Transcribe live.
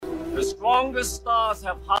The strongest stars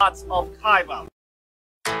have hearts of Kyber.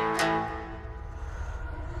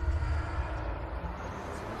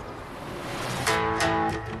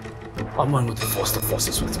 I'm one with the force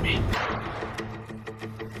is with me.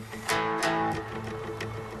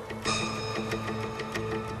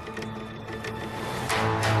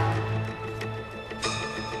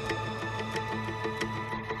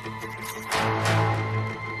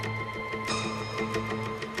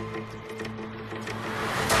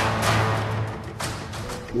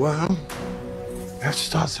 Well, let's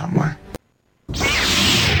start somewhere.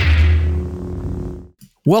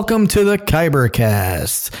 Welcome to the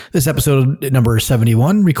Kybercast. This episode number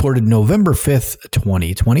 71, recorded November 5th,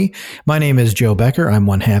 2020. My name is Joe Becker. I'm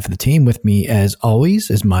one half of the team. With me, as always,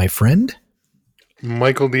 is my friend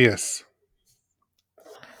Michael Diaz.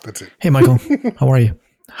 That's it. Hey, Michael. How are you?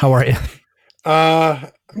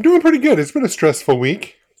 I'm doing pretty good. It's been a stressful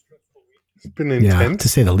week. It's been intense. Yeah, to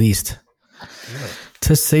say the least. Yeah.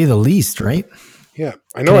 To say the least, right? Yeah.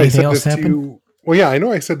 I know I said this happen? to you. Well, yeah, I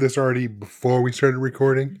know I said this already before we started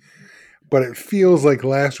recording, but it feels like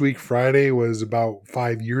last week, Friday, was about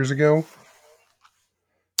 5 years ago.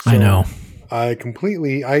 So I know.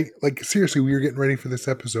 Seriously, we were getting ready for this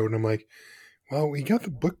episode, and I'm like, well, we got the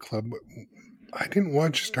book club, but I didn't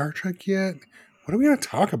watch Star Trek yet. What are we going to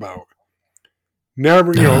talk about?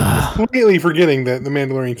 Never, completely forgetting that The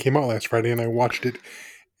Mandalorian came out last Friday, and I watched it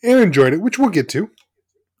and enjoyed it, which we'll get to.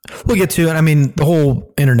 We'll get to it. I mean, the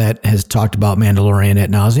whole internet has talked about Mandalorian ad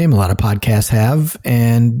nauseum. A lot of podcasts have,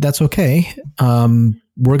 and that's okay. We're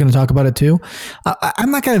going to talk about it too. I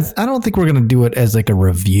don't think we're going to do it as like a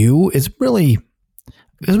review. It's really,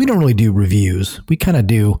 because we don't really do reviews. We kind of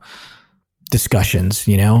do discussions,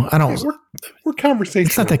 I don't. Yeah, we're conversational.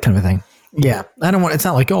 It's not that kind of a thing. Yeah. It's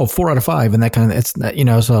not like, 4 out of 5 and that kind of, it's not,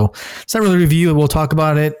 so it's not really a review. We'll talk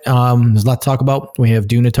about it. There's a lot to talk about. We have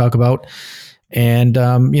Dune to talk about. And,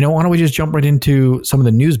 why don't we just jump right into some of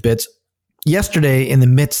the news bits? Yesterday, in the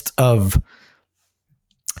midst of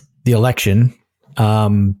the election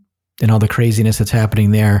and all the craziness that's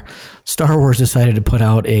happening there, Star Wars decided to put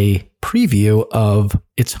out a preview of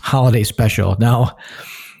its holiday special. Now,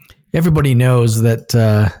 everybody knows that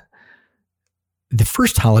the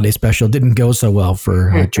first holiday special didn't go so well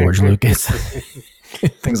for George Lucas,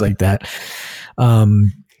 things like that.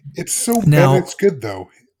 It's so bad it's good, though.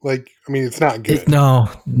 It's not good. It's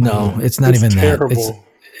not even terrible. That.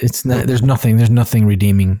 It's not. There's nothing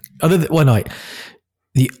redeeming other than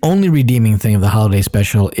the only redeeming thing of the holiday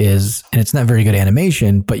special is, and it's not very good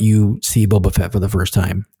animation, but you see Boba Fett for the first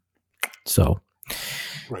time. So,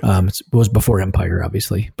 right. It was before Empire,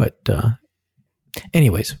 obviously, but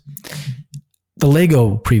anyways, the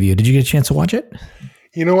Lego preview. Did you get a chance to watch it?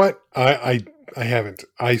 You know what? I haven't.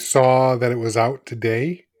 I saw that it was out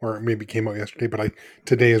today. Or it maybe came out yesterday, but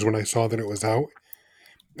today is when I saw that it was out.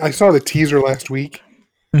 I saw the teaser last week,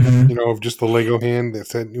 of just the Lego hand that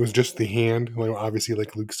said it was just the hand, obviously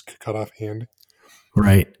like Luke's cut off hand.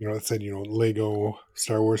 Right. It said, Lego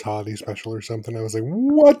Star Wars Holiday Special or something. I was like,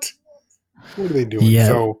 what? What are they doing? Yeah.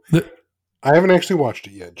 So I haven't actually watched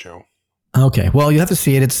it yet, Joe. Okay. Well, you have to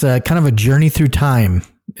see it. It's kind of a journey through time.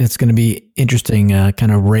 It's going to be interesting.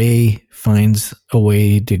 Kind of Rey finds a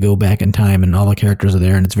way to go back in time, and all the characters are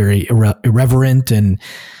there, and it's very irreverent and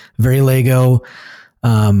very Lego.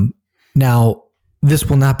 Now, this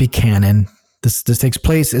will not be canon. This takes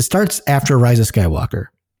place. It starts after Rise of Skywalker,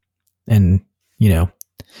 and I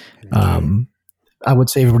would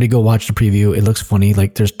say everybody go watch the preview. It looks funny.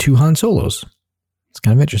 Like there's 2 Han Solos. It's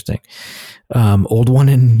kind of interesting. Old one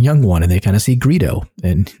and young one, and they kind of see Greedo,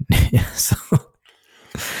 and so.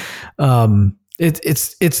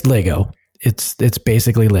 It's Lego. It's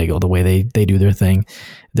basically Lego, the way they do their thing,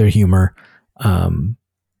 their humor.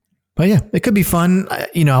 But yeah, it could be fun.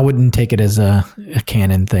 I wouldn't take it as a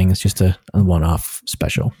canon thing. It's just a one-off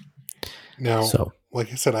special. Now,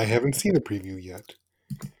 like I said, I haven't seen the preview yet,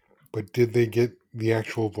 but did they get the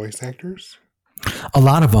actual voice actors? A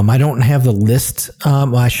lot of them. I don't have the list. I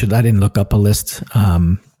didn't look up a list.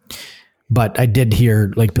 But I did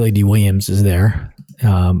hear like Billy D. Williams is there.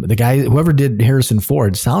 The guy, whoever did Harrison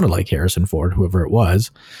Ford, sounded like Harrison Ford, whoever it was.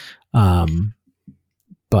 But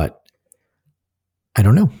I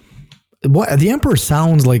don't know. What the Emperor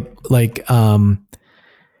sounds like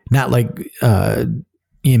not like Ian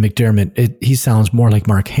McDermott. He sounds more like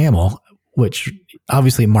Mark Hamill, which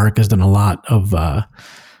obviously Mark has done a lot of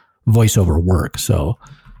voiceover work. So,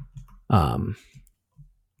 I'm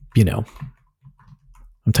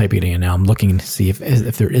typing it in now. I'm looking to see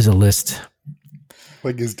if there is a list.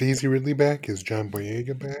 Like, is Daisy Ridley back? Is John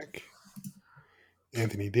Boyega back?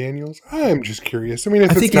 Anthony Daniels? I'm just curious. I mean,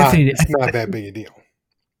 it's not that big a deal.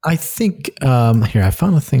 I think here I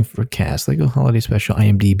found a thing for cast Lego Holiday Special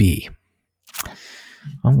IMDb.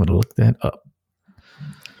 I'm going to look that up.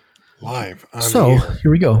 Live on So the air.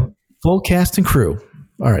 here we go. Full cast and crew.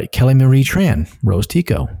 All right, Kelly Marie Tran, Rose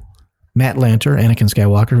Tico, Matt Lanter, Anakin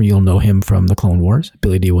Skywalker. You'll know him from the Clone Wars.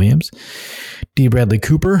 Billy D. Williams, D. Bradley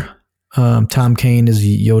Cooper. Tom Kane is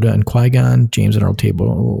Yoda and Qui-Gon. James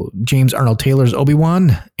Arnold Taylor's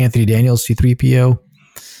Obi-Wan. Anthony Daniels, C-3PO.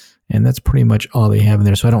 And that's pretty much all they have in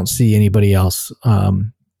there. So I don't see anybody else.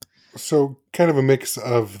 So kind of a mix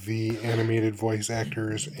of the animated voice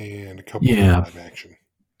actors and a couple of live action.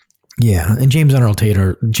 Yeah, and James Arnold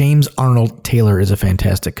Taylor is a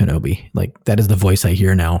fantastic Kenobi. Like, that is the voice I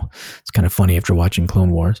hear now. It's kind of funny after watching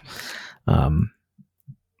Clone Wars of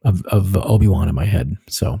Obi-Wan in my head.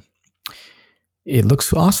 So it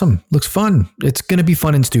looks awesome. Looks fun. It's going to be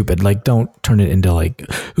fun and stupid. Like, don't turn it into like,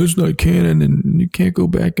 it's not canon and you can't go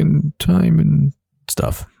back in time and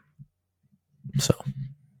stuff. So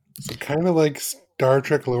kind of like Star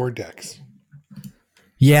Trek Lower Decks.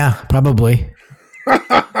 Yeah, probably.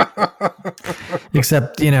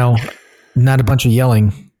 Except, not a bunch of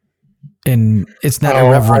yelling. And it's not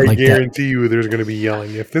irreverent like that. I guarantee you there's going to be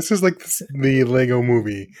yelling. If this is like the Lego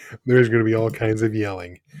movie, there's going to be all kinds of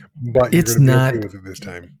yelling. But you're going to be okay with it this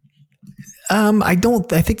time. I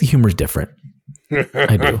think the humor is different.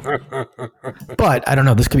 I do. But I don't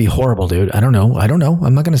know. This could be horrible, dude. I don't know.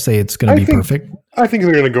 I'm not going to say it's going to be perfect. I think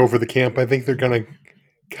they're going to go for the camp. I think they're going to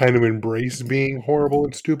kind of embrace being horrible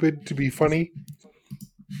and stupid to be funny.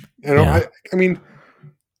 I mean,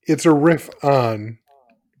 it's a riff on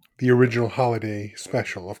the original holiday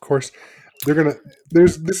special. Of course,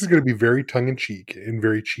 this is gonna be very tongue in cheek and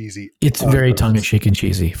very cheesy. It's very tongue in cheek and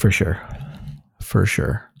cheesy for sure.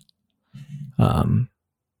 But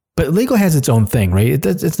Lego has its own thing, right?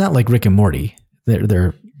 It's not like Rick and Morty.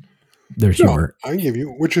 Their humor. No, I give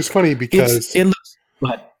you, which is funny because it looks.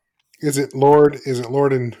 But Is it Lord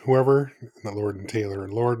and whoever? Not Lord and Taylor.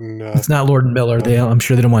 Lord and it's not Lord and Miller. I'm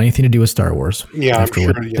sure they don't want anything to do with Star Wars. Yeah, I'm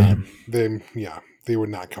sure. Yeah, they would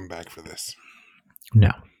not come back for this. No,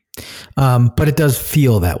 but it does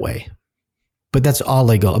feel that way. But that's all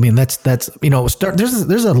Lego. I mean, that's there's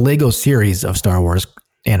a Lego series of Star Wars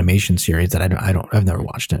animation series that I've never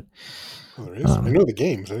watched it. Oh, there is. I know the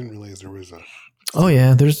games. I didn't realize there was a. Oh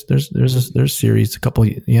yeah, there's series. A couple.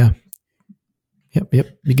 Yeah.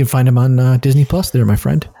 Yep. You can find them on Disney Plus there, my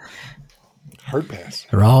friend. Hard pass.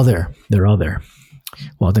 They're all there.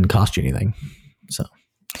 Well, it didn't cost you anything. So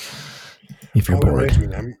if you're bored.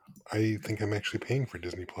 I think I'm actually paying for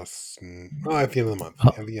Disney Plus at the end of the month. Oh.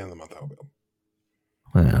 At the end of the month, I will.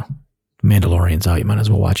 Well, Mandalorian's out. You might as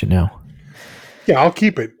well watch it now. Yeah, I'll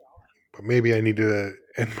keep it. But maybe I need to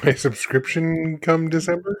end my subscription come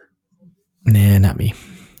December. Nah, not me.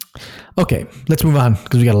 Okay, let's move on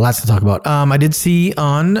because we got lots to talk about. I did see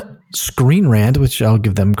on Screen Rant, which I'll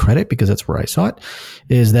give them credit because that's where I saw it,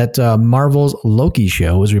 is that Marvel's Loki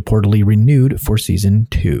show is reportedly renewed for season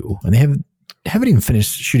 2. And they haven't even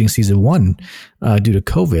finished shooting season 1 due to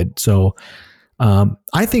COVID. So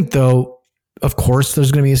I think, though, of course,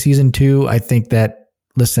 there's going to be a season 2. I think that,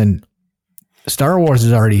 listen, Star Wars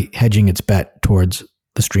is already hedging its bet towards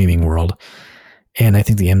the streaming world. And I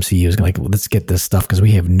think the MCU is like, let's get this stuff because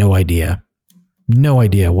we have no idea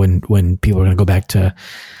when people are going to go back to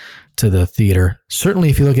the theater. Certainly,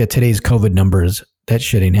 if you look at today's COVID numbers, that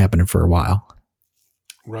shit ain't happening for a while.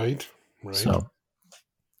 Right. So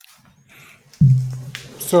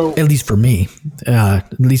at least for me,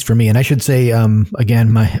 and I should say,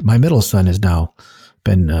 again, my middle son has now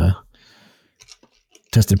been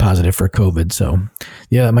tested positive for COVID. So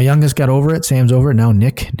yeah, my youngest got over it. Sam's over it. Now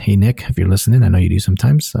Nick, hey Nick, if you're listening, I know you do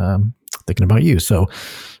sometimes, thinking about you. So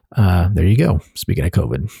there you go. Speaking of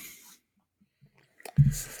COVID.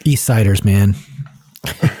 East Siders, man.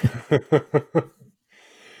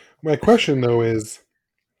 My question though is,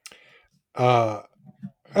 actually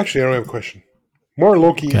I don't have a question. More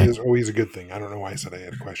Loki is always a good thing. I don't know why I said I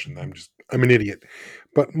had a question. I'm an idiot,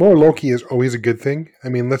 but more Loki is always a good thing. I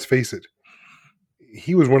mean, let's face it.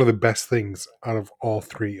 He was one of the best things out of all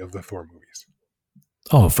 3 of the Thor movies.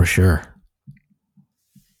 Oh, for sure.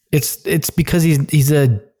 It's because he's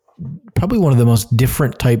probably one of the most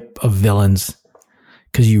different type of villains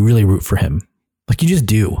because you really root for him. Like you just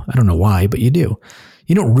do. I don't know why, but you do.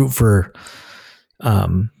 You don't root for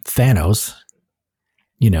Thanos,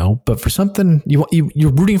 but for something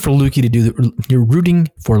you're rooting for Loki to do. You're rooting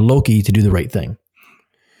for Loki to do the right thing.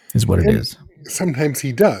 Is what it is. Sometimes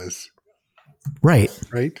he does. Right.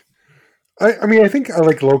 I mean, I think I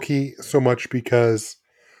like Loki so much because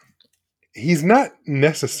he's not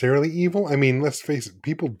necessarily evil. I mean, let's face it,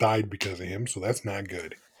 people died because of him, so that's not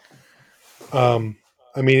good.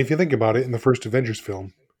 I mean, if you think about it, in the first Avengers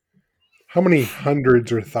film, how many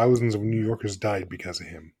hundreds or thousands of New Yorkers died because of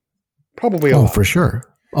him? Probably a lot. For sure.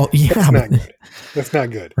 Oh, yeah. That's not good. That's not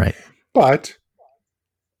good. Right. But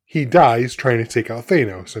he dies trying to take out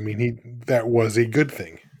Thanos. I mean, that was a good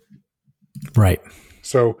thing. Right.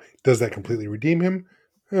 So does that completely redeem him?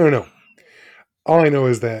 I don't know. All I know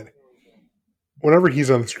is that whenever he's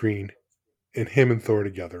on the screen and him and Thor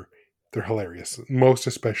together, they're hilarious. Most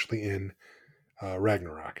especially in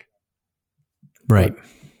Ragnarok. Right.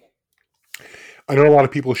 But I know a lot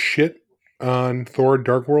of people shit on Thor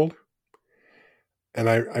Dark World. And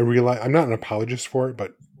I realize I'm not an apologist for it,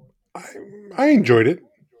 but I enjoyed it.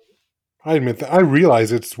 I admit that. I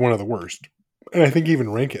realize it's one of the worst. And I think even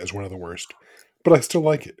rank it as one of the worst. But I still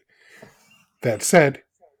like it. That said,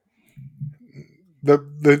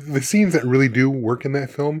 the scenes that really do work in that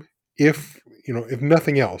film, if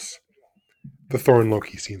nothing else, the Thor and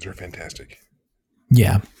Loki scenes are fantastic.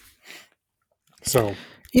 Yeah. So,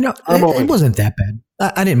 it wasn't that bad.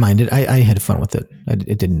 I didn't mind it. I had fun with it.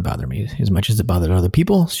 It didn't bother me as much as it bothered other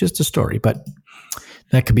people. It's just a story, but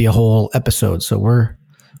that could be a whole episode. So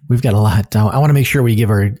we've got a lot. I want to make sure we give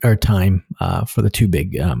our time for the two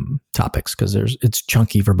big topics because it's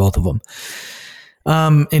chunky for both of them.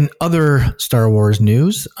 In other Star Wars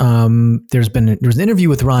news, there was an interview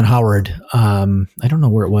with Ron Howard. I don't know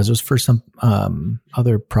where it was. It was for some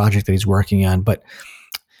other project that he's working on, but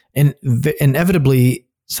inevitably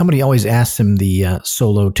somebody always asks him the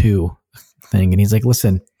Solo 2 thing, and he's like,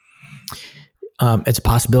 "Listen, it's a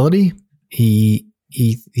possibility. He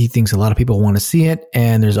thinks a lot of people want to see it,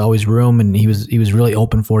 and there's always room." And he was really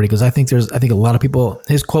open for it. He goes, I think a lot of people.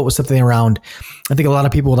 His quote was something around, "I think a lot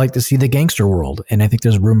of people would like to see the gangster world, and I think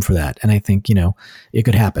there's room for that, and I think it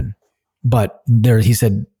could happen." But he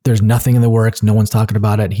said, there's nothing in the works. No one's talking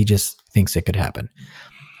about it. He just thinks it could happen.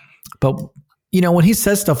 But when he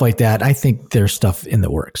says stuff like that, I think there's stuff in the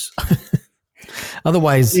works.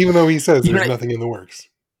 Otherwise, even though he says there's nothing in the works.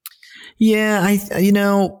 Yeah, I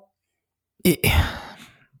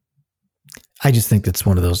just think it's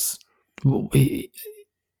one of those.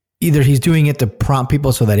 Either he's doing it to prompt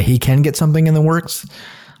people so that he can get something in the works,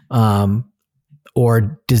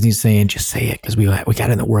 or Disney's saying, "Just say it because we got it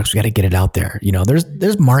in the works. We got to get it out there."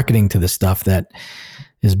 There's marketing to this stuff that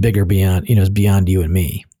is bigger beyond is beyond you and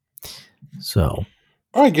me. So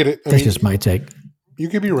I get it. That's just my take. You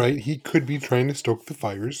could be right. He could be trying to stoke the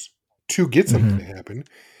fires to get something to happen.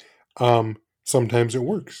 Sometimes it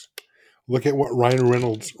works. Look at what Ryan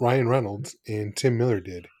Reynolds and Tim Miller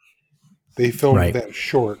did. They filmed that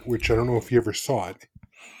short, which I don't know if you ever saw it.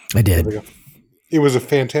 I did. It was a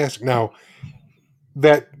fantastic. Now,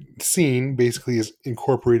 that scene basically is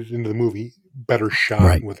incorporated into the movie, better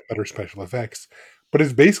shot with better special effects, but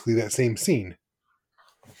it's basically that same scene.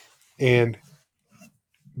 And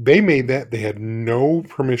they made that. They had no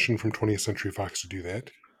permission from 20th Century Fox to do that.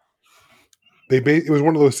 It was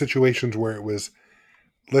one of those situations where it was,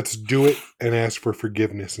 let's do it and ask for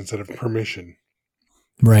forgiveness instead of permission.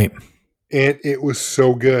 Right. And it was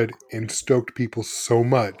so good and stoked people so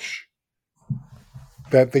much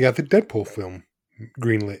that they got the Deadpool film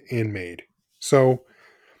greenlit and made. So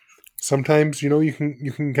sometimes, you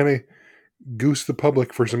can kind of goose the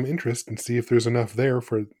public for some interest and see if there's enough there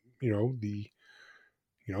for,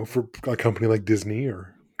 for a company like Disney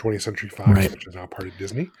or 20th Century Fox, which is now part of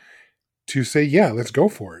Disney, to say, yeah, let's go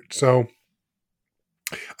for it. So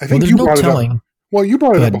I think you brought it up. Well, you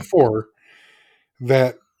brought it up before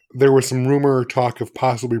that there was some rumor or talk of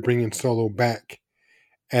possibly bringing Solo back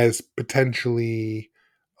as potentially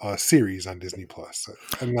a series on Disney Plus.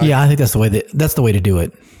 I think that's the way to do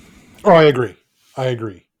it. Oh, I agree. I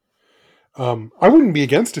wouldn't be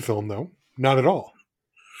against a film though, not at all.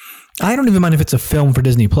 I don't even mind if it's a film for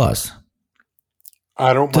Disney Plus.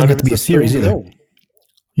 I don't mind if it's a series either. Film.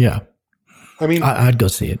 Yeah, I mean, I'd go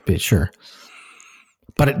see it, but sure.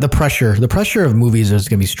 But the pressure of movies is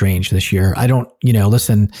going to be strange this year. I don't,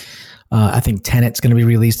 listen. I think Tenet's going to be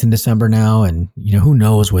released in December now, and who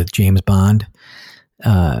knows with James Bond.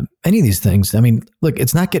 Any of these things. I mean, look,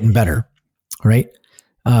 it's not getting better, right?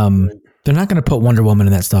 They're not going to put Wonder Woman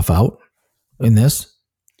and that stuff out in this.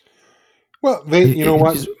 Well,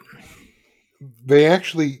 they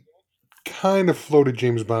actually kind of floated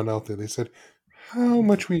James Bond out there. They said, how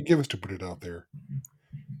much will you give us to put it out there?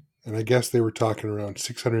 And I guess they were talking around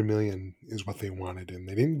 $600 million is what they wanted, and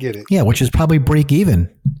they didn't get it. Yeah, which is probably break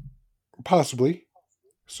even. Possibly.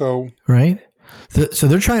 So right. So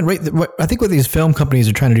they're trying. Right. I think what these film companies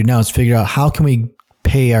are trying to do now is figure out how can we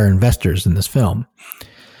pay our investors in this film.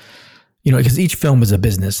 Because each film is a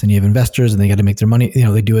business, and you have investors, and they got to make their money.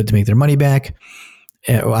 They do it to make their money back.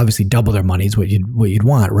 obviously double their money is what you'd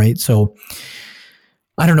want, right? So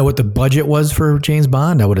I don't know what the budget was for James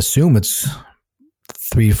Bond. I would assume it's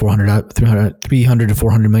 $300 to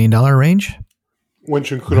 $400 million range.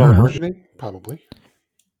 Once you include all the marketing, probably.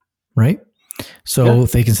 Right? So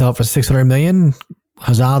if they can sell it for $600 million,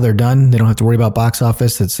 huzzah, they're done. They don't have to worry about box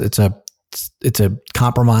office. It's a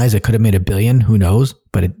compromise. It could have made $1 billion. Who knows?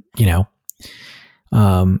 But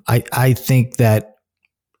I think that,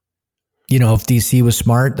 if DC was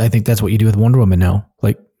smart, I think that's what you do with Wonder Woman now.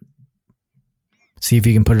 Like, see if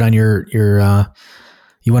you can put it on your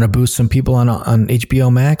you want to boost some people on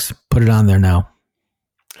HBO Max, put it on there now.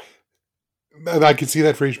 I could see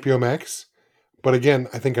that for HBO Max. But again,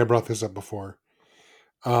 I think I brought this up before.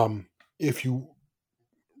 If you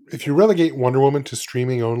relegate Wonder Woman to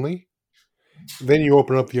streaming only, then you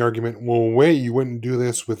open up the argument, well, wait, you wouldn't do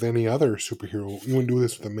this with any other superhero. You wouldn't do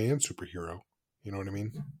this with a man superhero. You know what I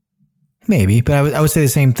mean? Maybe, but I would say the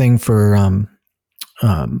same thing for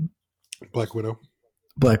Black Widow.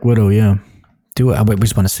 Black Widow, yeah. Do it. We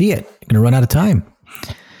just want to see it. You're going to run out of time.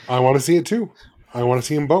 I want to see it too. I want to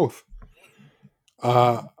see them both.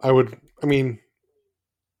 I would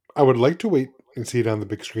like to wait and see it on the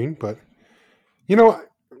big screen, but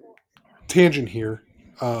tangent here.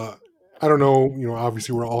 I don't know,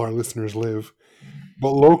 obviously where all our listeners live,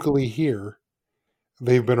 but locally here,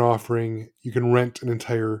 they've been offering, you can rent an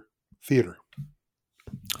entire theater.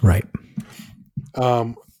 Right.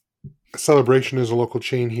 Celebration is a local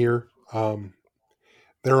chain here.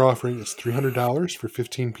 They're offering it's $300 for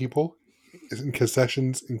 15 people, in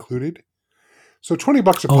concessions included. So $20 a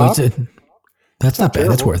pop. That's not bad.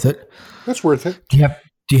 That's worth it. That's worth it. Do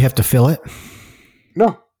you have to fill it?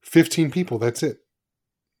 No, 15 people. That's it.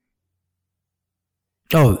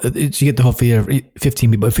 Oh, so you get the whole theater,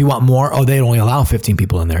 15 people. If you want more, they only allow 15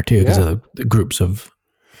 people in there too because of the groups of.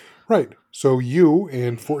 Right. So you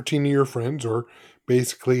and 14 of your friends, or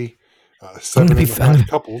basically 7.5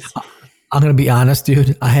 couples. I'm going to be honest,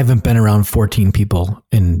 dude. I haven't been around 14 people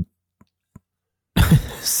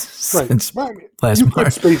since last March.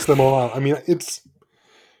 Could space them all out. I mean, it's.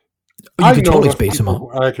 You could totally space them out.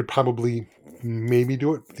 I could probably maybe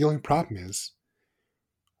do it. The only problem is,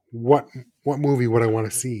 what movie would I want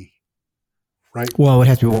to see? Right. Well, it would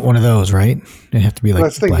have to be one of those, right? It'd have to be like.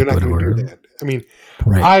 That's the thing. They're not going to do that. I mean,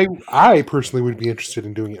 right. I personally would be interested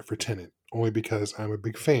in doing it for Tenet, only because I'm a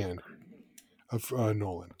big fan of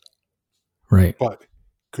Nolan. Right. But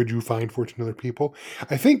could you find 14 other people?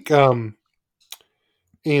 I think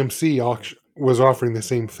AMC was offering the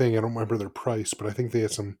same thing. I don't remember their price, but I think they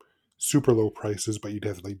had some super low prices, but you'd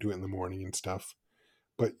have to do it in the morning and stuff.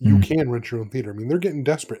 But you can rent your own theater. I mean, they're getting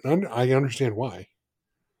desperate. And I understand why.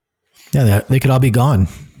 Yeah, they could all be gone.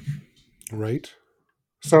 Right?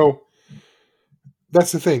 So,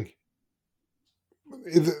 that's the thing.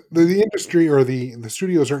 The industry or the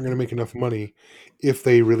studios aren't going to make enough money if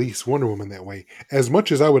they release Wonder Woman that way. As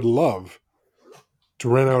much as I would love to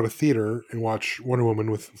rent out a theater and watch Wonder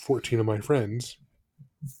Woman with 14 of my friends,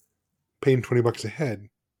 paying $20 a head,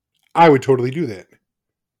 I would totally do that.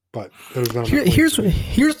 But there's not. Here's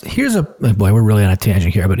a boy. We're really on a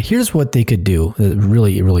tangent here, but here's what they could do.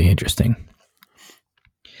 Really, really interesting.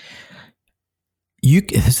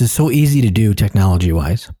 This is so easy to do technology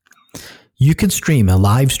wise. You could stream a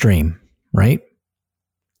live stream, right?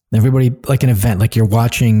 Everybody, like an event, like you're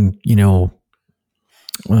watching, a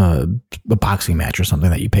boxing match or something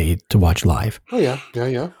that you pay to watch live. Oh yeah.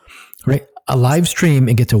 Right, a live stream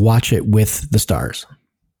and get to watch it with the stars,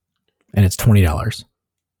 and it's $20.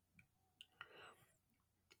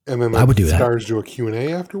 And then I would do stars do a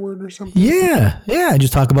Q&A afterward or something? Yeah.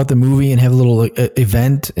 Just talk about the movie and have a little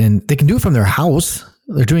event. And they can do it from their house.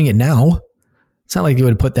 They're doing it now. It's not like you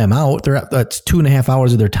would put them out. That's 2.5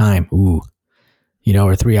 hours of their time. Ooh.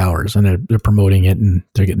 Or 3 hours. And they're promoting it and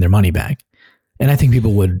they're getting their money back. And I think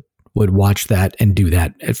people would watch that and do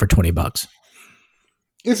that for $20.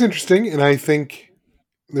 It's interesting. And I think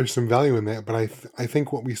there's some value in that. But I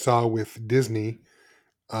think what we saw with Disney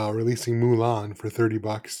releasing Mulan for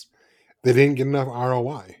 $30, they didn't get enough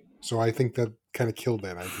ROI. So I think that kind of killed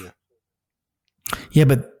that idea. Yeah,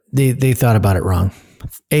 but they thought about it wrong.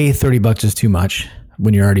 $30 is too much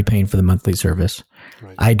when you're already paying for the monthly service.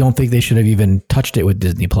 Right. I don't think they should have even touched it with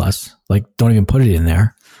Disney Plus. Like, don't even put it in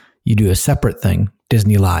there. You do a separate thing,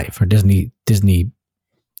 Disney Live or Disney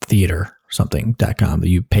Theater or something.com that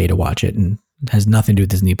you pay to watch it and it has nothing to do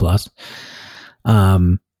with Disney Plus.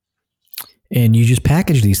 And you just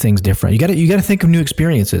package these things different. You got to think of new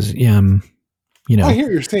experiences. I hear what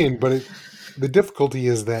you're saying, but the difficulty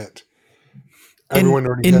is that everyone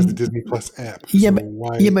already has the Disney Plus app. Yeah, but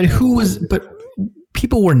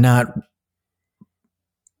people were not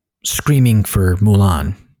screaming for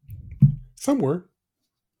Mulan. Some were.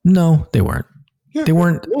 No, they weren't. Yeah, They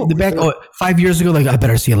weren't. no, 5 years ago, like, I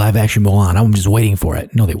better see a live action Mulan. I'm just waiting for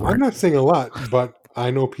it. No, they I'm weren't. not saying a lot, but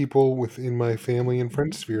I know people within my family and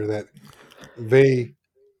friend sphere that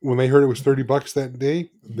when they heard it was $30 that day,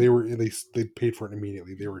 they paid for it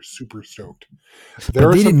immediately. They were super stoked. There But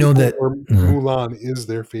are they some didn't know people that where Mulan is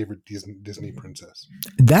their favorite Disney princess.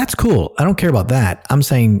 That's cool. I don't care about that. I'm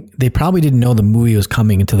saying they probably didn't know the movie was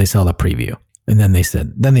coming until they saw the preview. And then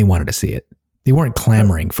they wanted to see it. They weren't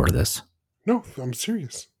clamoring for this. No, I'm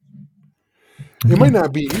serious. Okay. It might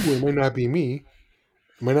not be you, it might not be me,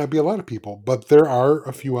 it might not be a lot of people, but there are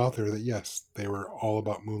a few out there that, yes, they were all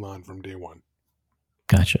about Mulan from day one.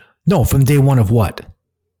 Gotcha. No, from day one of what?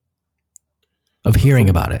 Of hearing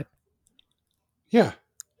about it. Yeah.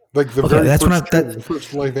 Like the the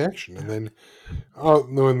first live action. And then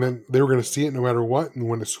and then they were going to see it no matter what. And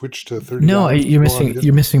when it switched to 30. No,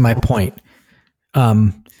 you're missing my point.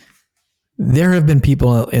 There have been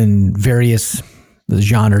people in various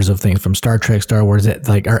genres of things, from Star Trek, Star Wars, that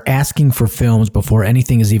like are asking for films before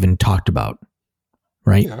anything is even talked about.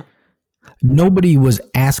 Right? Yeah. Nobody was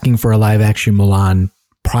asking for a live action Mulan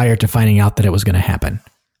prior to finding out that it was going to happen.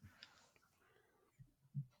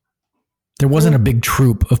 There wasn't a big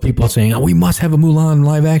troop of people saying, "Oh, we must have a Mulan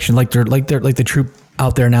live action." Like they're like the troop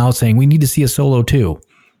out there now saying, "We need to see a Solo too."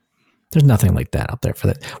 There's nothing like that out there for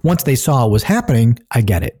that. Once they saw it was happening, I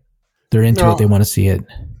get it. They're into it. They want to see it.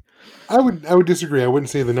 I would disagree. I wouldn't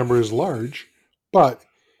say the number is large, but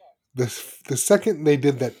the second they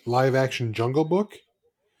did that live action Jungle Book,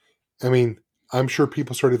 I mean, I'm sure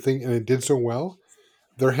people started thinking, and it did so well.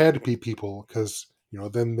 There had to be people because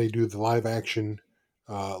then they do the live action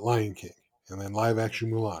Lion King and then live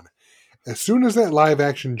action Mulan. As soon as that live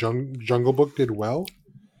action Jungle Book did well,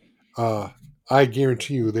 I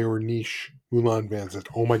guarantee you there were niche Mulan fans that,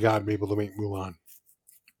 oh my God, maybe they'll make Mulan.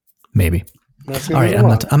 Maybe. All right, I don't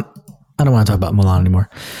want to talk about Mulan anymore.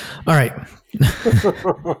 All right.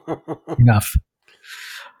 Enough.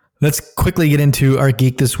 Let's quickly get into our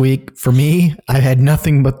geek this week. For me, I've had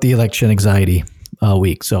nothing but the election anxiety all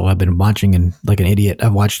week. So I've been watching and like an idiot.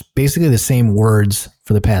 I've watched basically the same words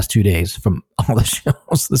for the past 2 days from all the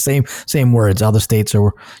shows, the same words. All the states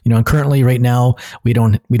are, and currently right now we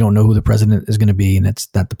don't know who the president is going to be. And that's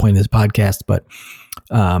not the point of this podcast, but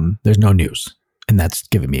there's no news, and that's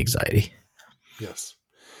giving me anxiety. Yes.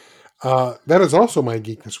 That is also my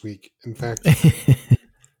geek this week. In fact,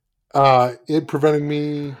 it prevented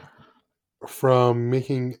me from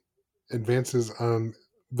making advances on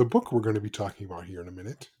the book we're going to be talking about here in a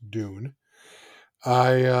minute, Dune.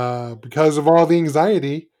 Because of all the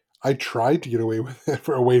anxiety, I tried to get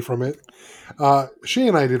away from it. Shay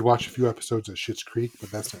and I did watch a few episodes of Schitt's Creek, but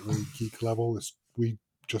that's not really geek level. We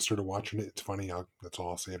just started watching it. It's funny. That's all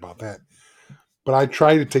I'll say about that. But I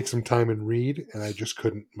tried to take some time and read, and I just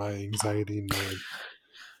couldn't. My anxiety and my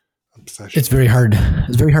obsession. It's very hard.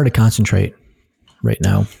 It's very hard to concentrate right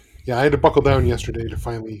now. Yeah, I had to buckle down yesterday to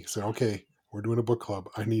finally say, okay, we're doing a book club.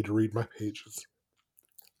 I need to read my pages,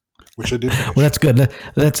 which I did finish. Well, that's good.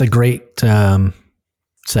 That's a great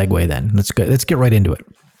segue then. That's good. Let's get right into it.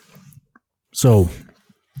 So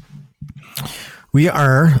we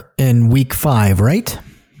are in week 5, right?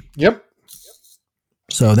 Yep.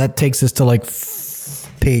 So that takes us to like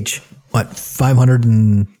page,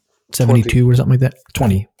 572 20. Or something like that?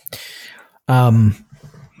 20.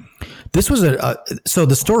 This was so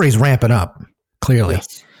the story's ramping up, clearly.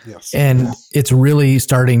 Yes. And it's really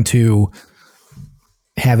starting to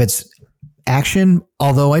have its action,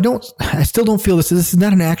 although I still don't feel this is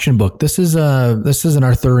not an action book. This is an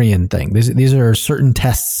Arthurian thing. These are certain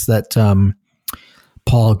tests that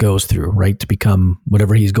Paul goes through, right, to become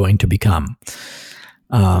whatever he's going to become.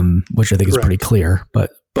 Which I think is pretty clear,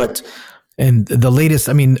 but and the latest,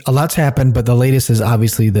 I mean, a lot's happened, but the latest is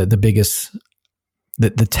obviously the biggest, the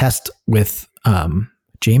test with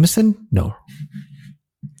Jameson. No,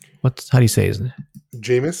 how do you say his name?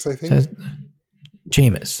 Jameis, I think.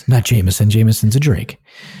 Jameis, not Jameson. Jameson's a drink.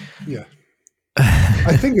 Yeah,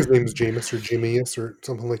 I think his name is Jameis or Jamius or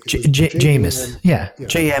something like that. Jameis, yeah,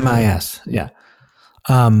 Jamis, yeah.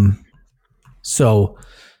 So,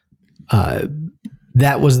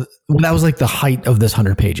 that was like the height of this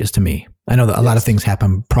 100 pages to me. I know that a lot of things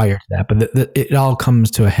happen prior to that, but it all comes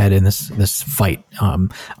to a head in this fight.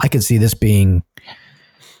 I could see this being.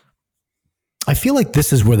 I feel like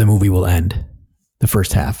this is where the movie will end. The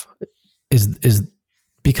first half is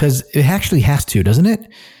because it actually has to, doesn't it?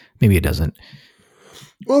 Maybe it doesn't.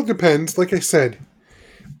 Well, it depends. Like I said,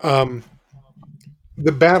 the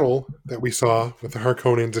battle that we saw with the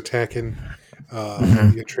Harkonnens attacking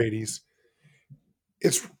the Atreides.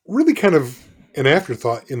 It's really kind of an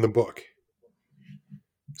afterthought in the book.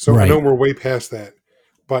 So I Right. know we're way past that,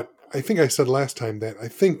 but I think I said last time that I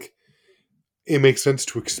think it makes sense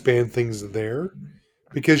to expand things there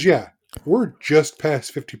because, yeah, we're just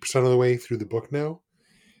past 50% of the way through the book now.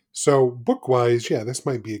 So book-wise, yeah, this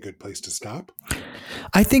might be a good place to stop.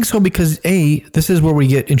 I think so because this is where we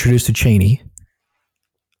get introduced to Cheney,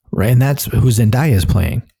 right? And that's who Zendaya is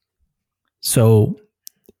playing. So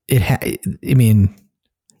I mean,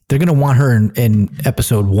 they're going to want her in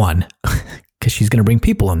episode 1 because she's going to bring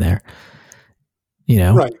people in there, you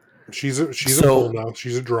know? Right. She's a pull now.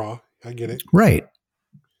 She's a draw. I get it. Right.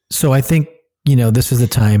 So I think, this is the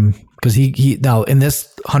time because he now in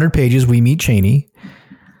this 100 pages, we meet Cheney.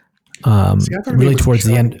 Really towards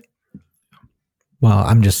the end. Well,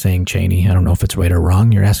 I'm just saying Cheney. I don't know if it's right or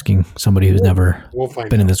wrong. You're asking somebody who's never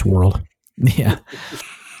been in this world. Yeah.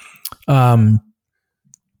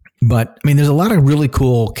 But I mean, there's a lot of really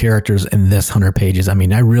cool characters in this 100 pages. I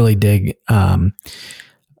mean, I really dig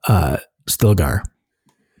Stilgar.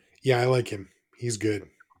 Yeah, I like him. He's good.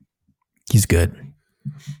 He's good.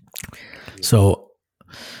 So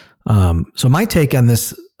my take on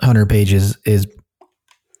this 100 pages is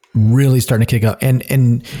really starting to kick up.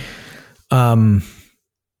 And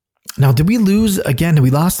now, did we lose again? Did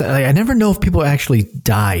we lost? I never know if people actually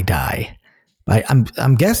die.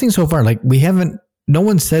 I'm guessing so far. Like we haven't. No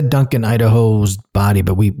one said Duncan Idaho's body,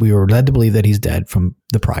 but we were led to believe that he's dead from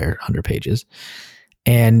the prior 100 pages,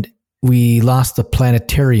 and we lost the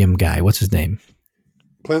planetarium guy. What's his name?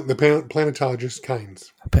 The planetologist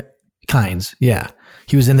Kynes. Kynes, yeah.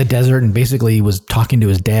 He was in the desert and basically was talking to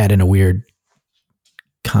his dad in a weird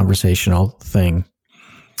conversational thing.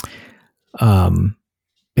 And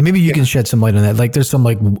maybe you can shed some light on that. Like there's some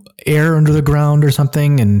like air under the ground or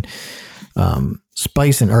something, and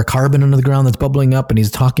spice or carbon under the ground that's bubbling up, and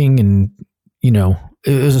he's talking, and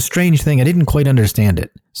it was a strange thing. I didn't quite understand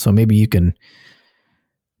it, so maybe you can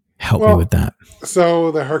help me with that.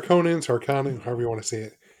 So the Harkonnen, however you want to say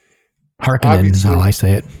it. Harkonnen is how I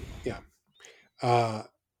say it. Yeah.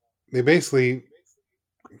 They basically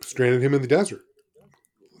stranded him in the desert.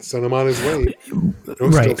 Sent him on his way.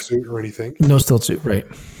 No stilt suit or anything. No stilt suit, right.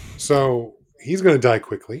 So he's going to die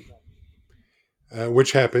quickly,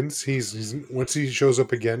 which happens. He's once he shows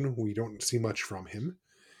up again, we don't see much from him.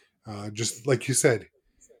 Just like you said,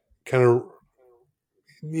 kind of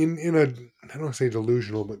in a, I don't want to say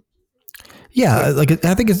delusional, but yeah, like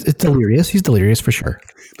I think it's delirious. He's delirious for sure.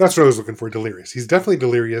 That's what I was looking for. Delirious. He's definitely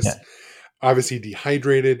delirious. Yeah. Obviously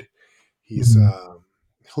dehydrated. He's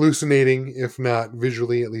hallucinating, if not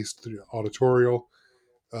visually, at least through auditorial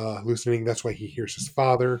hallucinating. That's why he hears his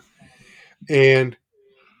father, and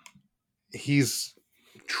he's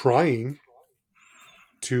trying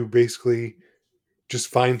to basically just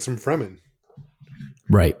find some Fremen.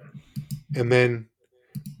 Right. And then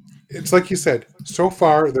it's like you said, so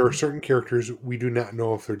far there are certain characters we do not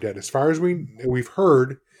know if they're dead. As far as we've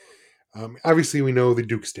heard, obviously we know the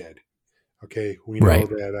Duke's dead. Okay, we know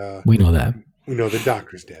that we know that. We know the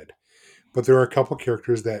Doctor's dead. But there are a couple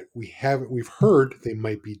characters that we've heard they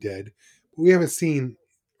might be dead, but we haven't seen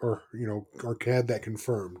or had that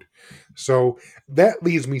confirmed. So that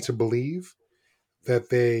leads me to believe that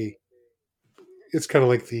it's kind of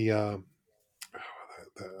like the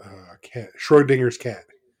cat, Schrodinger's cat.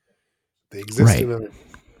 They exist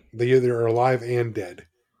they either are alive and dead,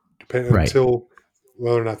 depending until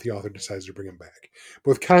whether or not the author decides to bring him back.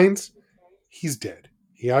 But with Kynes, he's dead.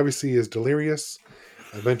 He obviously is delirious,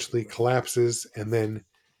 eventually collapses, and then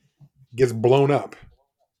gets blown up,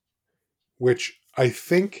 which I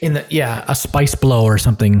think a spice blow or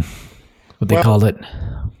something, what they called it.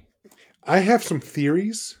 I have some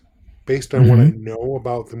theories based on what I know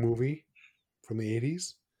about the movie from the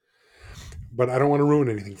 80s, but I don't want to ruin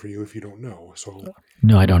anything for you if you don't know. So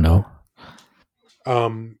no, I don't know.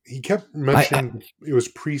 He kept mentioning it was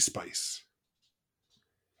pre-spice.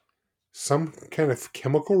 Some kind of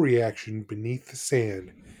chemical reaction beneath the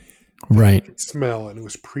sand. Right. You could smell, and it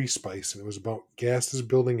was pre-spice, and it was about gases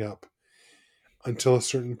building up until a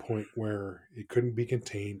certain point where it couldn't be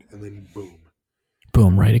contained, and then boom.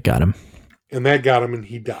 Boom, right, it got him. And that got him, and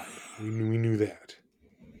he died. We knew that.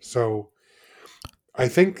 So I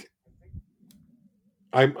think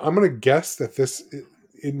I'm going to guess that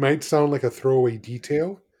it might sound like a throwaway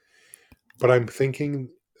detail, but I'm thinking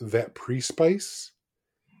that pre-spice,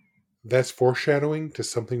 that's foreshadowing to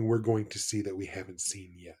something we're going to see that we haven't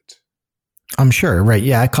seen yet. I'm sure, right?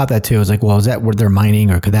 Yeah, I caught that too. I was like, well, is that what they're mining,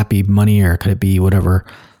 or could that be money, or could it be whatever?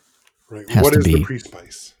 Right. What is the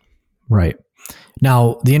pre-spice? Right.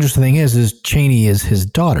 Now, the interesting thing is Cheney is his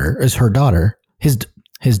daughter, his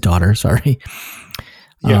daughter. Sorry.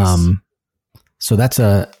 Yes. So that's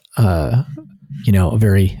this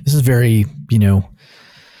is very,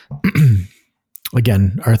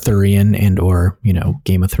 again, Arthurian and or,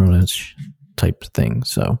 Game of Thrones type thing.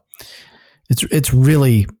 So it's a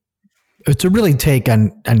really take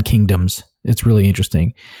on kingdoms. It's really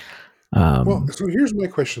interesting. Well, so here's my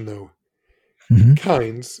question though. Mm-hmm.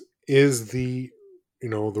 Kynes is the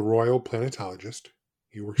royal planetologist.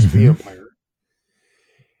 He works for the Empire.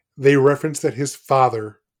 They reference that his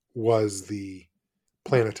father was the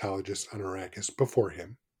planetologist on Arrakis before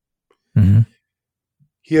him. Mm-hmm.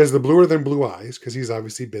 He has the bluer than blue eyes because he's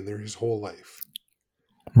obviously been there his whole life.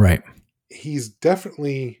 Right. He's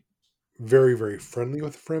definitely very, very friendly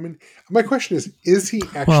with Fremen. My question is he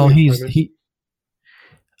actually well, he's Fremen?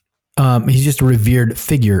 he's just a revered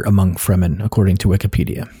figure among Fremen, according to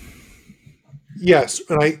Wikipedia. Yes,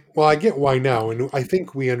 and I get why now, and I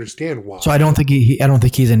think we understand why. So I don't think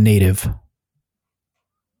he's a native.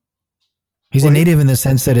 He's a native in the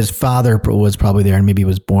sense that his father was probably there and maybe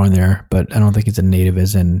was born there, but I don't think he's a native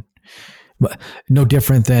as in no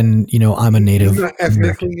different than, I'm a native. He's not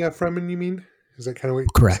ethnically Fremen, you mean? Is that kind of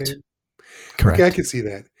what Correct. you're saying? Correct. Okay, I can see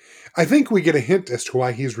that. I think we get a hint as to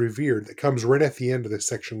why he's revered that comes right at the end of this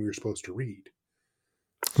section we were supposed to read.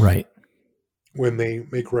 Right. When they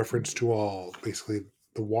make reference to all, basically,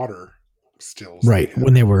 the water stills. Right.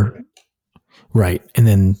 When they were... Right. And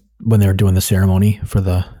then when they were doing the ceremony for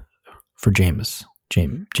James.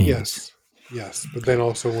 Yes. But then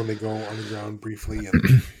also when they go underground briefly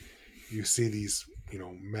and you see these,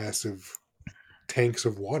 massive tanks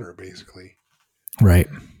of water, basically. Right.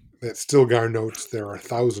 That Stilgar notes there are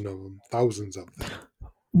thousands of them.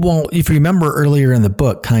 Well, if you remember earlier in the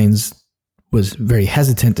book, Kynes was very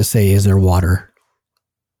hesitant to say, is there water?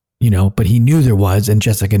 But he knew there was, and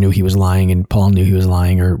Jessica knew he was lying, and Paul knew he was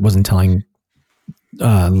lying or wasn't telling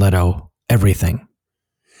Leto everything.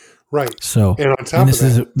 Right. So, and on top of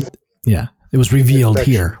that, it was revealed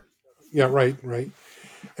here. Yeah, right.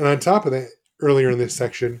 And on top of that, earlier in this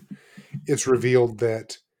section, it's revealed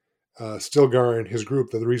that Stilgar and his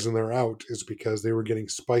group, that the reason they're out is because they were getting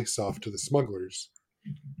spice off to the smugglers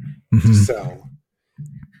to sell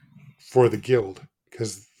for the guild,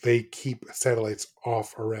 because they keep satellites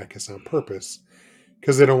off Arrakis on purpose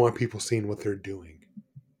because they don't want people seeing what they're doing.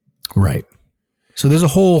 Right. So there's a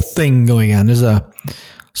whole thing going on. There's a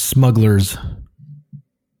smugglers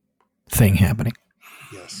thing happening.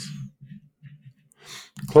 Yes.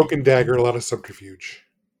 Cloak and dagger, a lot of subterfuge.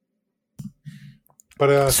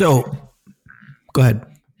 But so go ahead.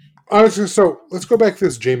 So let's go back to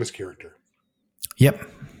this Jameis character. Yep.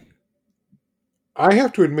 I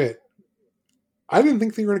have to admit, I didn't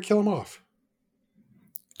think they were going to kill him off.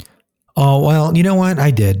 Oh, well, you know what?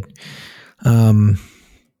 I did. When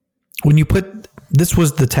you put, this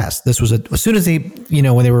was the test. This was as soon as they,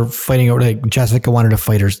 when they were fighting over, like Jessica wanted to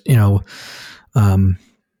fight her,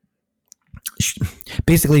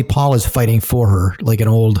 basically Paul is fighting for her like an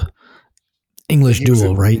old English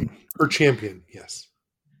duel, right? Her champion. Yes.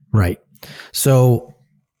 Right. So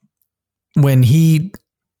when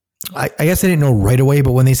I guess I didn't know right away,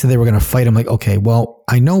 but when they said they were going to fight, I'm like, okay, well,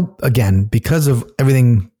 I know, again, because of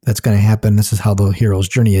everything that's going to happen, this is how the hero's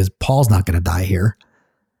journey is. Paul's not going to die here.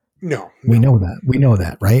 No. We know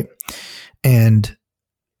that, right? And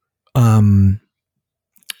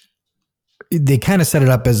they kind of set it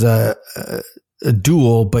up as a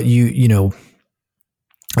duel, but it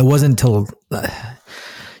wasn't until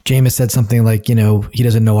Jameis said something like, he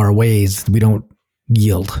doesn't know our ways. We don't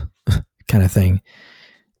yield kind of thing.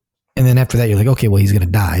 And then after that, you're like, okay, well, he's going to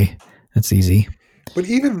die. That's easy. But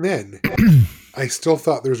even then, I still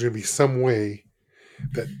thought there was going to be some way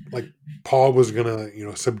that, like, Paul was going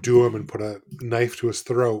to, subdue him and put a knife to his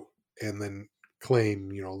throat and then claim,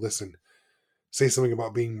 listen, say something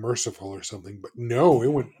about being merciful or something. But no, it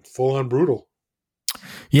went full on brutal.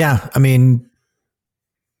 Yeah. I mean,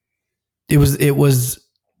 it was,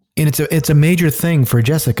 and it's a major thing for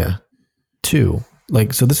Jessica too.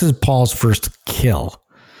 Like, so this is Paul's first kill.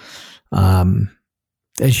 And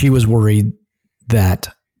she was worried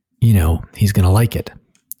that, he's going to like it.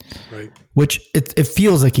 Right. Which it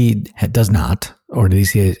feels like he does not, or at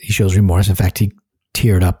least he shows remorse. In fact, he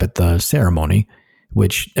teared up at the ceremony,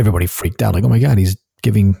 which everybody freaked out. Like, oh my God, he's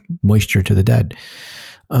giving moisture to the dead.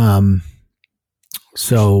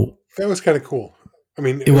 So that was kind of cool. I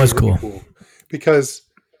mean, it was really cool because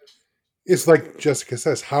it's like Jessica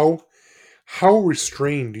says, how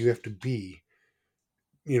restrained do you have to be,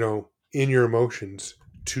 in your emotions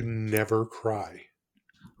to never cry?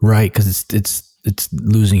 Right. Cause it's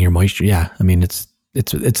losing your moisture. Yeah. I mean, it's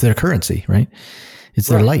their currency, right? It's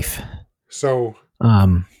their life. So,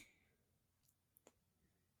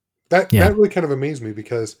 That Yeah. really kind of amazed me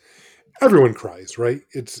because everyone cries, right?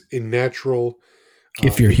 It's a natural,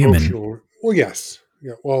 If you're human. Well, yes,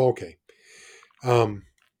 yeah. Well, okay,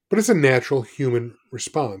 but it's a natural human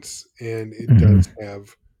response, and it does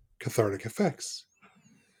have cathartic effects.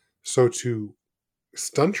 So to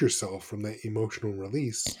stunt yourself from that emotional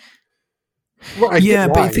release, well, I get Yeah,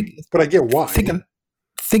 why, but I get think why. of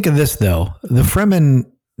think of this though. The Fremen,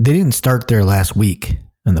 they didn't start there last week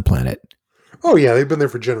on the planet. Oh yeah, they've been there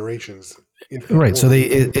for generations. Right. So More.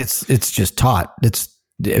 it's just taught.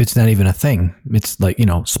 It's not even a thing. It's like,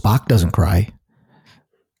 Spock doesn't cry.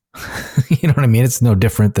 You know what I mean? It's no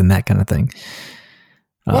different than that kind of thing.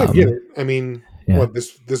 Well, I get it. I mean, yeah. what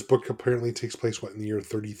this book apparently takes place in the year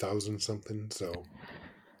 30,000 something. So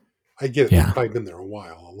I get it. Yeah. They've probably been there a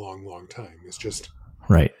while, a long, long time. It's just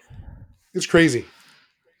Right. It's crazy.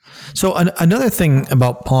 So another thing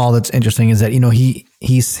about Paul that's interesting is that he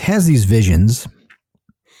has these visions,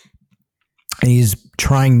 and he's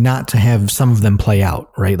trying not to have some of them play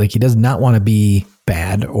out. Right. Like he does not want to be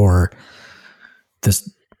bad or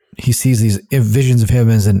this. He sees these visions of him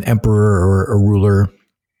as an emperor or a ruler,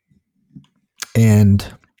 and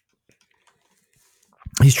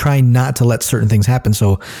he's trying not to let certain things happen.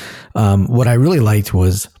 So what I really liked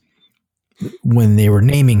was when they were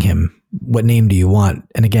naming him, what name do you want?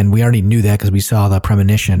 And again, we already knew that because we saw the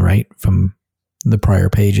premonition, right, from the prior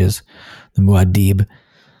pages, the Muad'Dib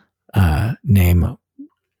name.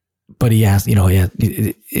 But he asked, when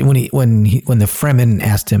the Fremen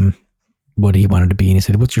asked him what he wanted to be, and he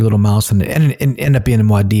said, "What's your little mouse?" And ended up being a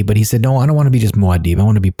Muad'Dib, but he said, "No, I don't want to be just Muad'Dib. I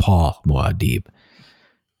want to be Paul Muad'Dib."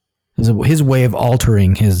 His way of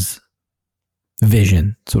altering his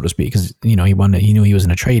vision, so to speak, because he knew he was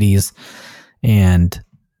an Atreides, and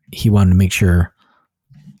he wanted to make sure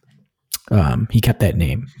he kept that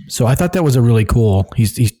name. So I thought that was a really cool.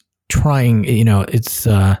 He's trying.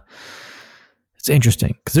 It's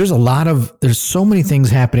interesting because there's so many things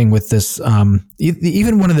happening with this.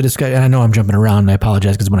 Even one of the discussion. I know I'm jumping around, and I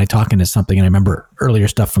apologize because when I talk into something, and I remember earlier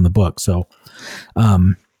stuff from the book. So,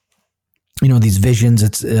 these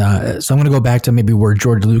visions. So I'm going to go back to maybe where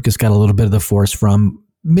George Lucas got a little bit of the Force from.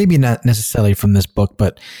 Maybe not necessarily from this book,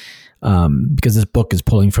 but because this book is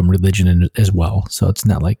pulling from religion as well. So it's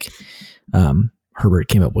not like Herbert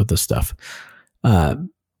came up with this stuff.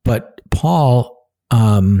 But Paul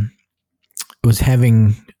was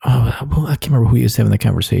having, I can't remember who he was having the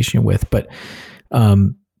conversation with, but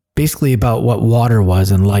basically about what water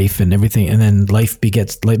was and life and everything. And then life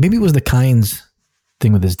begets life. Maybe it was the Kynes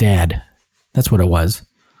thing with his dad. That's what it was.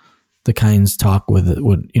 The Kynes talk with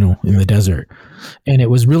in the desert. And it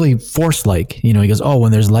was really Force-like. He goes, oh,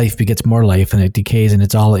 when there's life begets more life and it decays and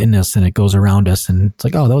it's all in us and it goes around us. And it's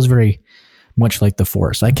like, oh, that was very much like the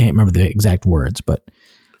Force. I can't remember the exact words, but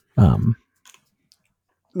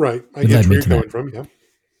right. I get where you're coming from. Yeah.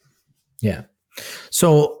 Yeah.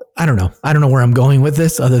 So I don't know. I don't know where I'm going with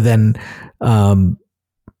this other than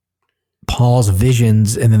Paul's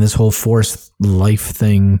visions and then this whole Force life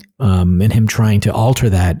thing and him trying to alter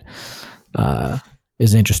that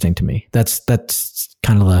is interesting to me. That's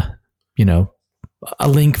kind of a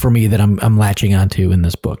link for me that I'm latching onto in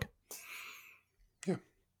this book. Yeah,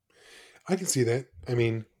 I can see that. I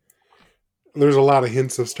mean, there's a lot of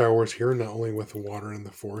hints of Star Wars here, not only with the water and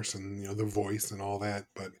the Force and the voice and all that,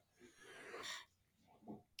 but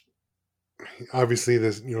obviously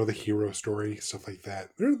this the hero story, stuff like that.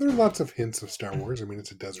 There are lots of hints of Star Wars. I mean,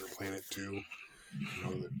 it's a desert planet too.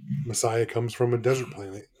 The Messiah comes from a desert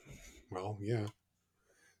planet. Well, yeah,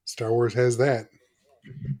 Star Wars has that.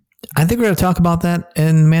 I think we're going to talk about that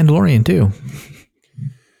in Mandalorian too.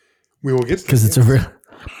 We will get to because it's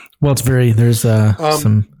there's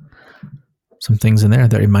some things in there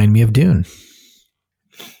that remind me of Dune.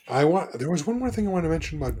 There was one more thing I wanted to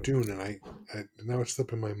mention about Dune, and I now it's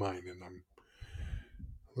slipping my mind, and I'm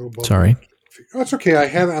a little bummed. Sorry. Oh, it's okay. I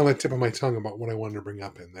had it on the tip of my tongue about what I wanted to bring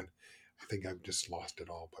up, and then I think I've just lost it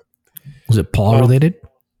all. But was it Paul related?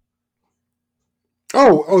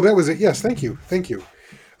 Oh, that was it. Yes, thank you.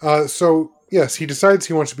 So yes, he decides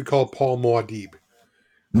he wants to be called Paul Muad'Dib.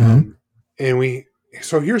 And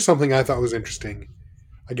so here's something I thought was interesting.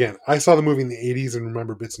 Again, I saw the movie in the 80s and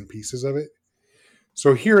remember bits and pieces of it.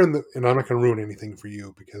 So here and I'm not going to ruin anything for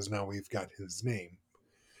you because now we've got his name.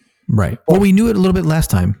 Right. Well, we knew it a little bit last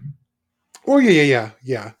time. Oh, yeah.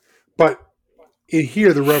 But in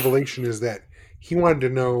here, the revelation is that he wanted to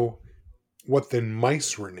know what the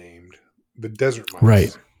mice were named, the desert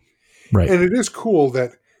mice. Right. And it is cool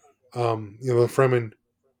that, the Fremen,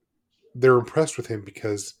 they're impressed with him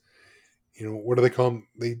because, what do they call them?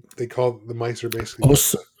 They call the mice are basically...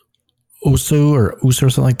 Osu or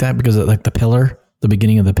something like that because of like the pillar. the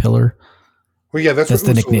beginning of the pillar. Well, yeah, that's That's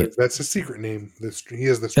what the Usul nickname. is. That's his secret name. He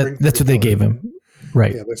has the strength. That's what they gave him.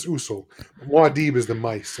 Right. Yeah, that's Usul. Muad'Dib is the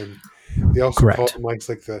mice, and they also call Correct. the mice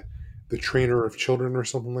like the trainer of children or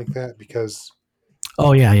something like that, because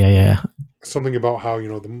Oh, yeah. something about how,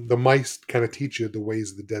 the mice kind of teach you the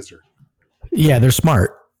ways of the desert. Yeah, they're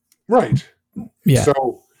smart. Right. Yeah.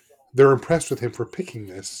 So they're impressed with him for picking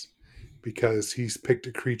this, because he's picked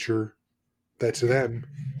a creature that to them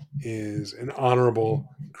is an honorable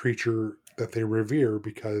creature that they revere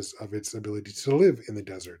because of its ability to live in the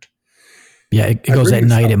desert. Yeah, it goes at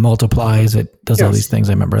night, it multiplies, it does all these things.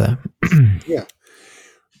 I remember that. Yeah.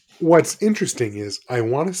 What's interesting is, I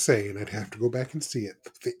want to say, and I'd have to go back and see it,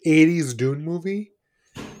 the 80s Dune movie,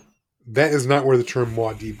 that is not where the term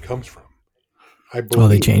Muad'Dib comes from. I believe,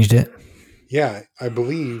 they changed it? Yeah, I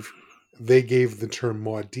believe they gave the term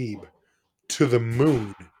Muad'Dib to the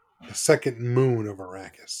moon, the second moon of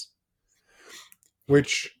Arrakis.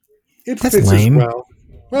 Which, That's fits lame. as well.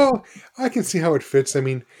 Well, I can see how it fits. I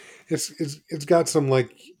mean, it's got some,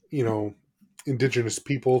 like, indigenous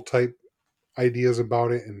people type ideas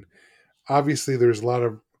about it, and obviously there's a lot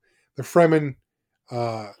of the Fremen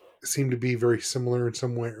seem to be very similar in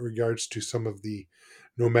some way in regards to some of the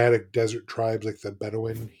nomadic desert tribes, like the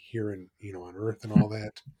Bedouin here in on Earth and all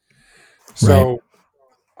that. So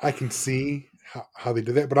I can see how they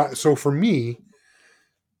did that, but so for me,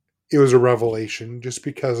 it was a revelation, just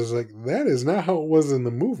because I was like, that is not how it was in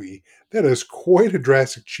the movie. That is quite a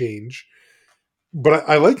drastic change. But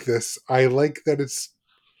I like this. I like that it's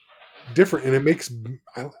different, and it makes.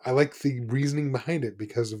 I like the reasoning behind it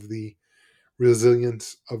because of the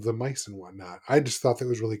resilience of the mice and whatnot. I just thought that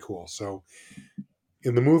was really cool. So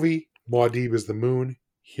in the movie, Muad'Dib is the moon.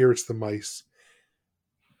 Here it's the mice.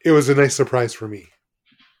 It was a nice surprise for me.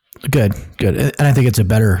 Good. And I think it's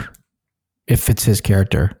it fits his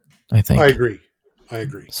character, I think. I agree.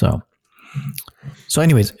 So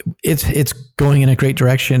anyways, it's going in a great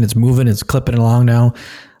direction. It's moving, it's clipping along now.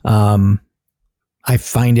 I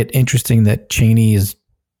find it interesting that Chaney is,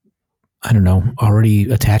 I don't know,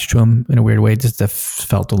 already attached to him in a weird way. Just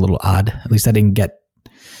felt a little odd. At least I didn't get,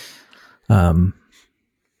 I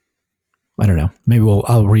don't know. Maybe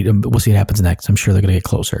I'll read them, but we'll see what happens next. I'm sure they're going to get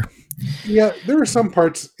closer. Yeah, there are some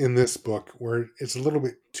parts in this book where it's a little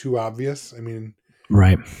bit too obvious. I mean,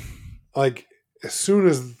 right. Like, as soon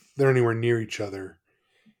as they're anywhere near each other,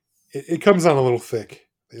 it comes on a little thick.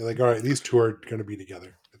 You're like, all right, these two are going to be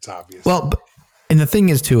together. It's obvious. Well, and the thing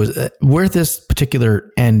is, too, is where this particular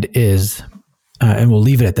end is, and we'll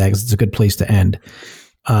leave it at that because it's a good place to end.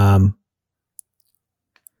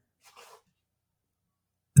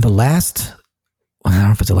 The last, I don't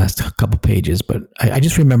know if it's the last couple pages, but I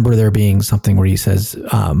just remember there being something where he says,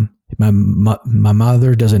 my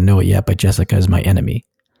mother doesn't know it yet, but Jessica is my enemy.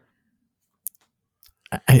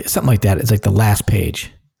 Something like that. It's like the last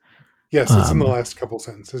page. Yes, it's in the last couple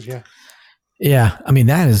sentences. Yeah. Yeah. I mean,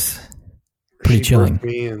 that is pretty chilling.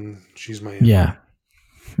 Me and she's my enemy. Yeah.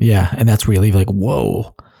 Yeah. And that's where you leave like,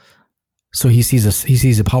 whoa. So he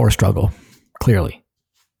sees a power struggle clearly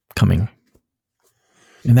coming.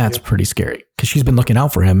 And that's pretty scary because she's been looking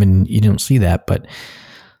out for him and you don't see that. But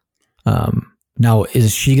now,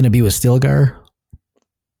 is she going to be with Stilgar?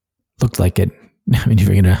 Looked like it. I mean, if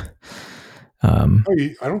you're going to.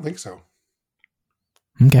 I don't think so.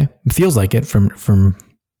 Okay. It feels like it from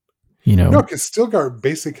No, because Stilgar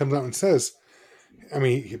basically comes out and says, I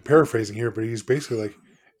mean, paraphrasing here, but he's basically like,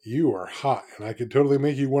 you are hot and I could totally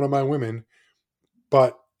make you one of my women.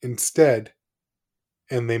 But instead,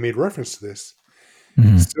 and they made reference to this,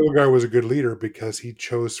 Stilgar was a good leader because he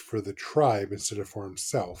chose for the tribe instead of for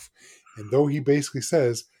himself. And though he basically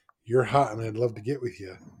says, you're hot and I'd love to get with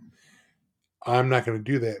you, I'm not going to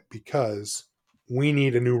do that because we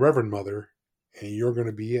need a new Reverend Mother and you're going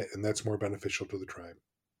to be it. And that's more beneficial to the tribe.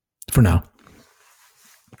 For now.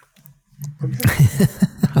 Okay.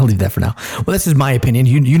 I'll leave that for now. Well, this is my opinion.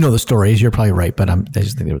 You know the stories. You're probably right, but I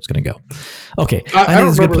just think it's going to go. Okay. I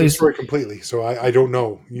don't remember the story completely, so I don't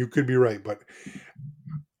know. You could be right, but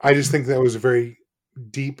I just think that was a very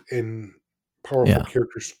deep and powerful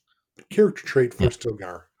character trait for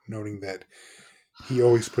Stilgar, noting that he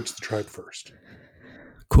always puts the tribe first.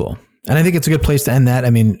 Cool. And I think it's a good place to end that. I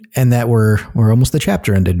mean, and that we're almost the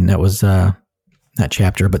chapter ended, and that was not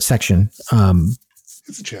chapter, but section.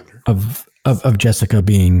 It's a chapter of Jessica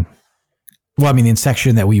being. Well, I mean, in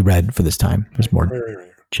section that we read for this time, there's more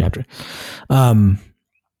chapter. Ending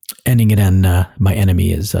it on my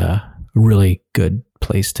enemy is a really good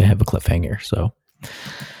place to have a cliffhanger. So,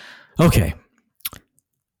 okay,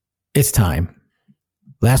 it's time.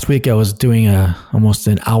 Last week I was doing almost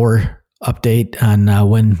an hour update on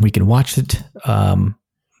when we can watch it.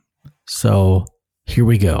 So here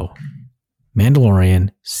we go. Mandalorian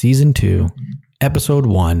Season 2, Episode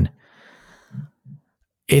 1.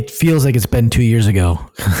 It feels like it's been 2 years ago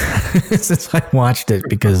since I watched it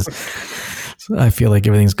because I feel like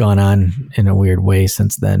everything's gone on in a weird way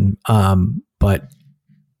since then. But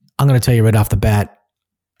I'm going to tell you right off the bat,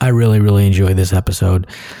 I really, really enjoyed this episode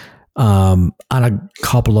on a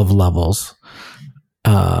couple of levels.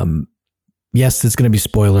 Yes, it's going to be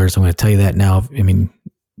spoilers. I'm going to tell you that now. I mean,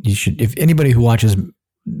 you should, if anybody who watches,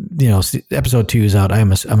 episode 2 is out,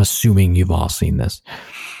 I'm assuming you've all seen this.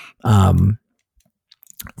 From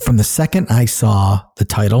the second I saw the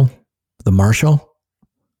title, The Marshal,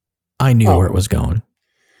 I knew where it was going.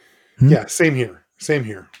 Yeah, same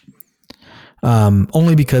here.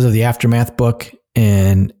 Only because of the Aftermath book.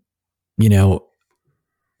 And,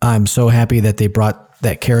 I'm so happy that they brought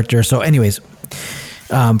that character. So anyways,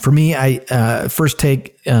 for me, I first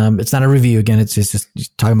take, it's not a review again. It's just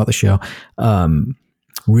talking about the show.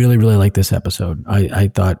 Really, really like this episode. I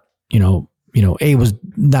thought, it was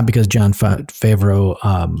not because Jon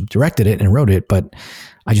Favreau directed it and wrote it, but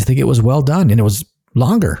I just think it was well done, and it was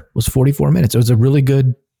longer. It was 44 minutes. It was a really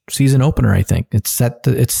good season opener. I think it's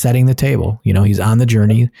setting the table. He's on the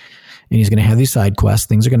journey, and he's going to have these side quests.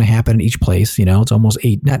 Things are going to happen in each place. It's almost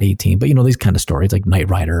not 18, but these kind of stories like Knight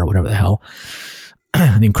Rider or whatever the hell.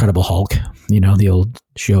 The Incredible Hulk, the old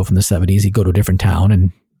show from the 70s. He'd go to a different town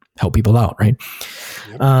and help people out, right?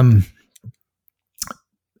 Yep.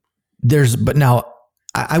 But now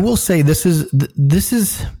I will say there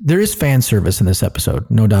is fan service in this episode,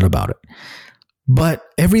 no doubt about it. But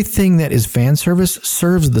everything that is fan service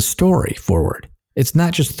serves the story forward. It's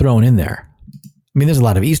not just thrown in there. I mean, there's a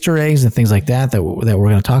lot of Easter eggs and things like that we're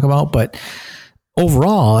going to talk about. But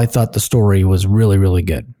overall, I thought the story was really, really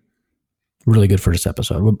good. Really good for this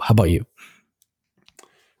episode. How about you?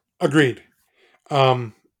 Agreed.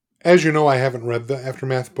 As you know, I haven't read the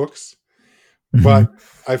Aftermath books, but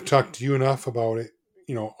I've talked to you enough about it,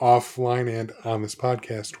 offline and on this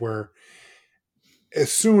podcast, where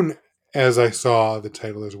as soon as I saw the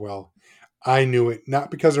title as well, I knew it,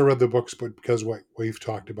 not because I read the books, but because what we've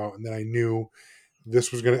talked about, and then I knew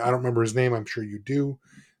this was going to, I don't remember his name, I'm sure you do,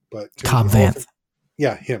 but Cobb Vanth.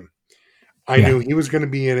 Yeah, him. I knew he was going to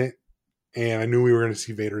be in it, and I knew we were going to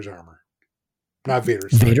see Vader's armor. Not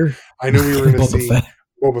Vader's. Vader? I knew we were going to see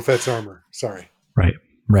Boba Fett's armor. Sorry.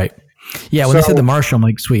 Right. Yeah, when they said the Marshal, I'm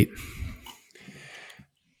like, sweet.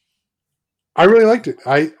 I really liked it.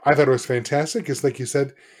 I thought it was fantastic. It's like you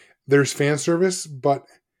said, there's fan service, but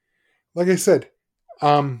like I said,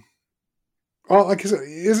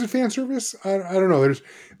 is it fan service? I don't know.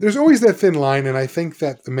 There's always that thin line, and I think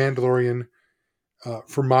that The Mandalorian,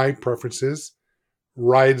 for my preferences,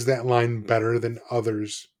 rides that line better than other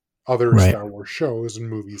Star Wars shows and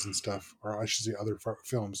movies and stuff, or I should say other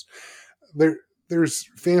films. There's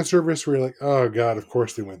fan service where you're like, oh God, of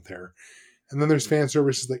course they went there. And then there's fan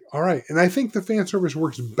service is like, all right. And I think the fan service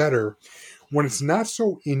works better when it's not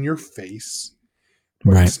so in your face,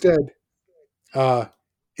 but instead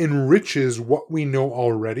enriches what we know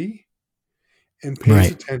already and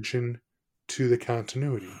pays attention to the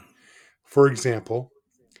continuity. For example,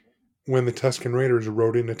 when the Tusken Raiders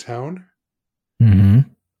rode into town,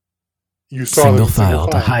 you saw single file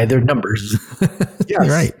to hide their numbers. Yes.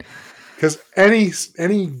 Right. Because any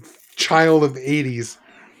child of the 80s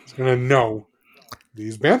is going to know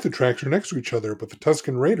these Bantha tracks are next to each other, but the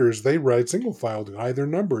Tusken Raiders, they ride single file to hide their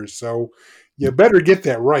numbers. So you better get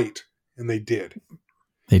that right. And they did.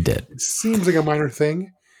 It seems like a minor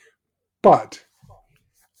thing, but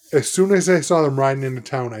as soon as I saw them riding into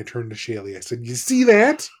town, I turned to Shaylee. I said, you see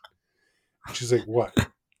that? She's like, what?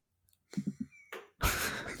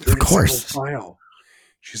 Of course. File.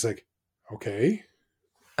 She's like, okay.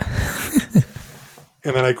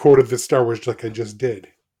 And then I quoted the Star Wars like I just did.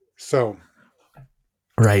 So,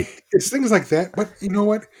 it's things like that. But you know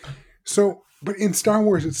what? So, but in Star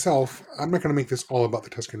Wars itself, I'm not going to make this all about the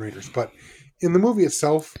Tusken Raiders, but in the movie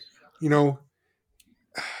itself, it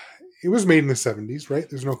was made in the 70s, right?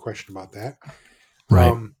 There's no question about that.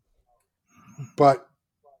 Right. But,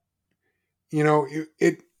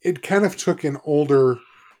 it kind of took an older,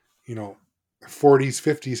 40s,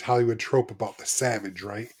 50s Hollywood trope about the savage,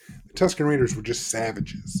 right? The Tusken Raiders were just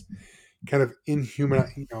savages. Kind of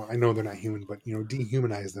inhuman, I know they're not human, but,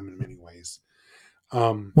 dehumanize them in many ways.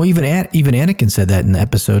 Well, even Anakin said that in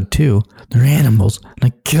episode 2. They're animals, and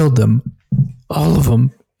I killed them, all of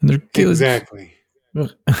them, and they're killed. Exactly.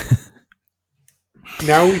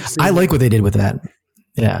 Now we've seen, I like what they did with that.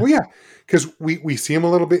 Yeah. Well, yeah, because we see them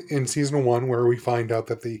a little bit in season 1, where we find out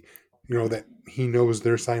that the that he knows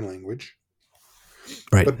their sign language.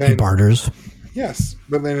 Right. But then, he barters. Yes,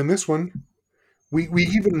 but then in this one, we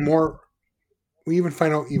even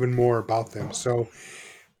find out even more about them. So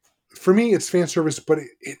for me, it's fan service, but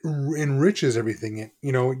it enriches everything.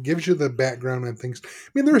 It gives you the background on things. I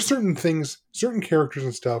mean, there are certain things, certain characters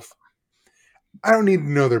and stuff. I don't need to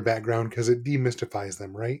know their background because it demystifies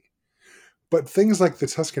them, right? But things like the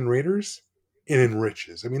Tusken Raiders, it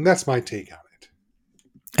enriches. I mean, that's my take on it.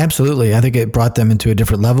 Absolutely. I think it brought them into a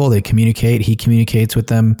different level. They communicate. He communicates with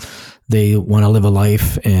them. They want to live a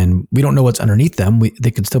life, and we don't know what's underneath them.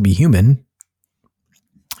 They could still be human.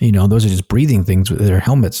 Those are just breathing things with their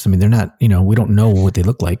helmets. I mean, they're not, we don't know what they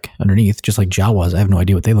look like underneath, just like Jawas. I have no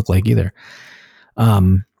idea what they look like either.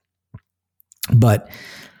 But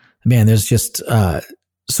man, there's just,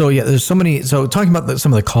 there's so many. So talking about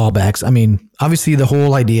some of the callbacks, I mean, obviously the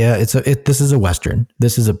whole idea, this is a Western.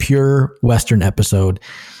 This is a pure Western episode.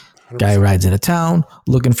 100%. Guy rides into town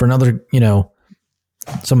looking for another,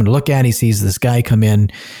 someone to look at. He sees this guy come in,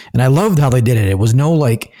 and I loved how they did it. It was no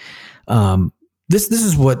like, this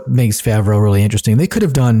is what makes Favreau really interesting. They could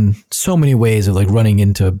have done so many ways of like running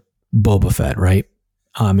into Boba Fett, right?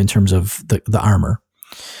 In terms of the armor.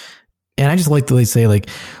 And I just like that they say like,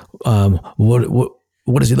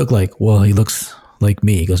 what does he look like? Well, he looks like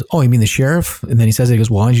me. He goes, oh, you mean the sheriff? And then he says it, he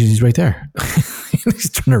goes, well, he's right there. He's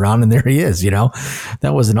turned around and there he is,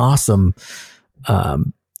 That was an awesome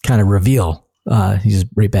kind of reveal. He's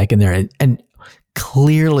right back in there. And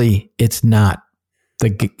clearly it's not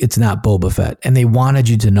Boba Fett. And they wanted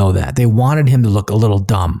you to know that. They wanted him to look a little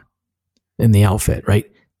dumb in the outfit, right?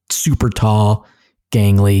 Super tall,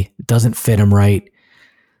 gangly, doesn't fit him right.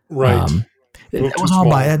 Right. That was all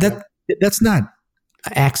by that's not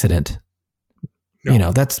an accident.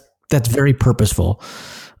 No. That's very purposeful.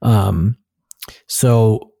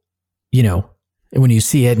 So, when you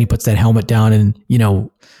see it and he puts that helmet down and,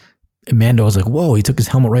 Mando was like, whoa, he took his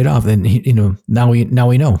helmet right off. And he, now we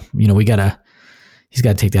know, he's got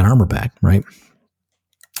to take that armor back. Right.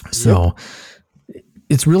 So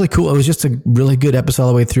it's really cool. It was just a really good episode all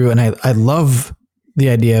the way through. And I love the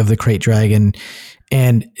idea of the crate dragon.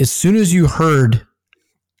 And as soon as you heard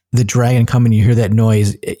the dragon come and you hear that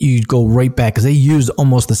noise, you go right back because they used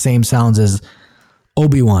almost the same sounds as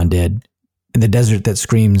Obi-Wan did in the desert that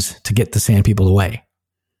screams to get the sand people away.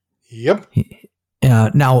 Yep.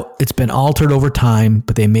 Now it's been altered over time,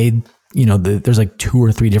 but they made, there's like 2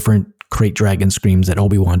 or 3 different crate dragon screams that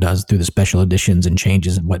Obi-Wan does through the special editions and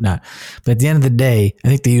changes and whatnot. But at the end of the day, I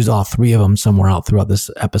think they use all 3 of them somewhere out throughout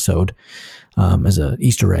this episode as a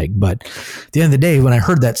Easter egg. But at the end of the day, when I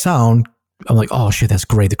heard that sound, I'm like, oh shit, that's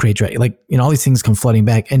great. The crate dragon, like, all these things come flooding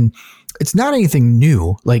back, and it's not anything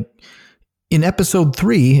new. Like in episode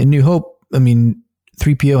 3 in New Hope, I mean,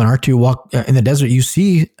 3PO and R2 walk in the desert. You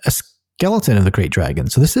see a skeleton of the crate dragon.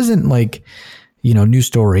 So this isn't like, new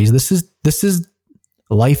stories. This is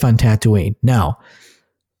life on Tatooine. Now,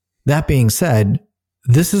 that being said,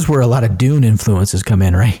 this is where a lot of Dune influences come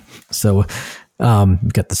in, right? So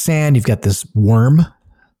you've got the sand, you've got this worm.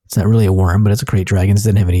 It's not really a worm, but it's a crate dragon. It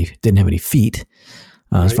didn't have any feet,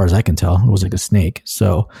 right. As far as I can tell. It was like a snake.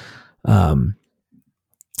 So I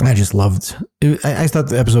just loved it. I thought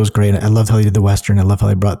the episode was great. I loved how they did the Western. I love how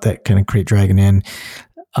they brought that kind of crate dragon in.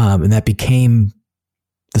 And that became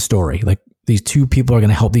the story. Like these 2 people are going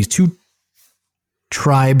to help. These 2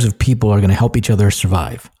 tribes of people are going to help each other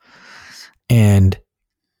survive. And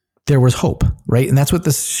there was hope, right? And that's what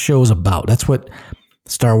this show is about. That's what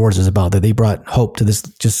Star Wars is about, that they brought hope to this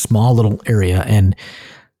just small little area. And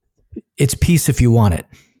it's peace if you want it.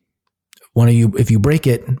 If you break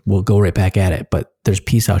it, we'll go right back at it. But there's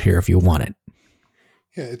peace out here if you want it.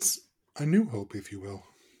 Yeah, it's a new hope, if you will.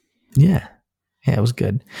 Yeah, it was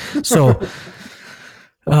good. So,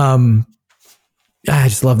 I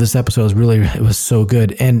just love this episode. It was so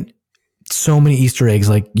good. And so many Easter eggs,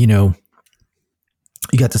 like, you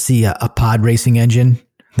got to see a pod racing engine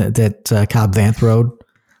that Cobb Vanth rode.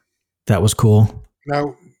 That was cool.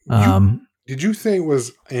 Now, did you say it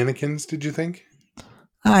was Anakin's, did you think?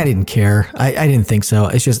 I didn't care. I didn't think so.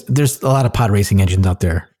 It's just, there's a lot of pod racing engines out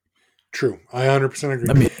there. True. I 100% agree.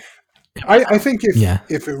 I mean, I think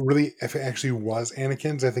if it actually was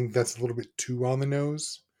Anakin's, I think that's a little bit too on the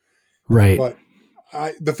nose. Right. But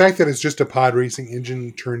the fact that it's just a pod racing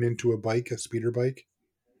engine turned into a speeder bike.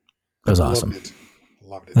 That was awesome.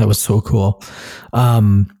 Loved it. That was so cool.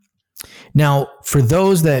 Now, for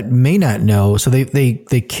those that may not know, so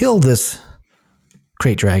they kill this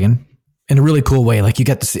crate dragon in a really cool way. Like you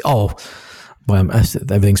got to see,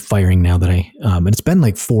 everything's firing now that and it's been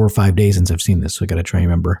like 4 or 5 days since I've seen this. So I got to try and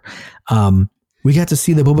remember. We got to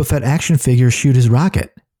see the Boba Fett action figure shoot his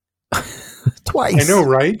rocket. Twice. I know,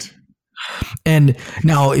 right? And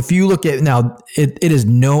now, if you look at it is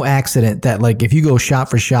no accident that like if you go shot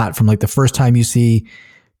for shot from like the first time you see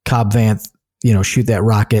Cobb Vanth, shoot that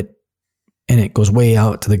rocket, and it goes way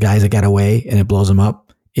out to the guys that got away, and it blows them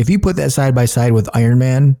up. If you put that side by side with Iron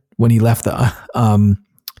Man when he left the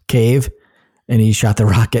cave, and he shot the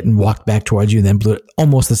rocket and walked back towards you, and then blew it,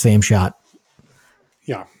 almost the same shot.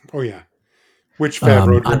 Yeah. Oh yeah. Which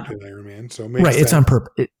Favreau directed Iron Man, so it makes right. sense. It's on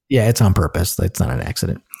purpose. Yeah, it's on purpose. It's not an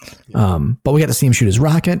accident. Yeah. But we got to see him shoot his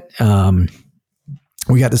rocket.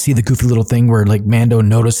 We got to see the goofy little thing where like Mando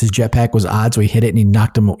noticed his jetpack was odd, so he hit it and he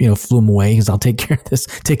knocked him, flew him away. He's, I'll take care of this,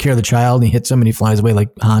 take care of the child. And he hits him and he flies away like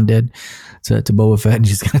Han did to Boba Fett, and he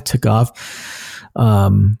just kind of took off.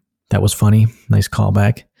 That was funny. Nice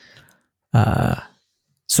callback.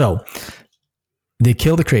 So they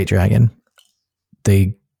kill the crate dragon.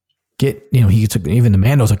 They get, he took, even the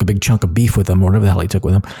Mando took a big chunk of beef with him, or whatever the hell he took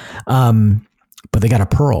with him. But they got a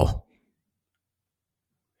pearl.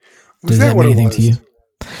 Does that mean anything to you?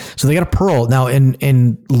 So they got a pearl. Now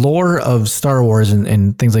in lore of Star Wars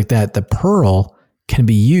and things like that, the pearl can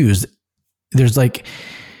be used. There's like,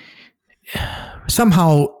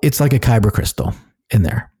 somehow it's like a Kyber crystal in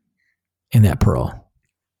there, in that pearl.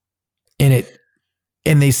 And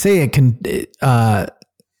they say it can,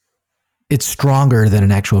 it's stronger than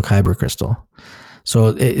an actual Kyber crystal. So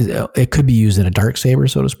it could be used in a dark saber,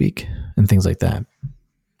 so to speak, and things like that.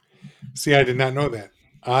 See, I did not know that.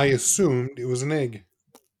 I assumed it was an egg.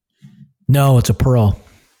 No, it's a pearl.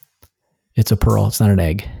 It's a pearl. It's not an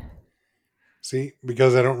egg. See,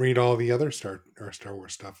 because I don't read all the other Star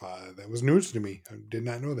Wars stuff. That was news to me. I did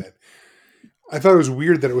not know that. I thought it was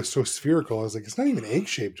weird that it was so spherical. I was like, it's not even egg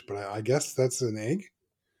shaped, but I guess that's an egg.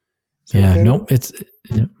 Yeah, no, it's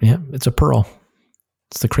a pearl.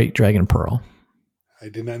 It's the crate dragon pearl. I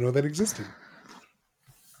did not know that existed.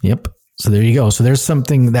 Yep. So there you go. So there's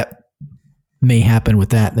something that may happen with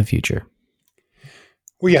that in the future.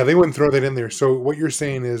 Well, yeah, they wouldn't throw that in there. So what you're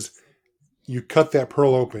saying is you cut that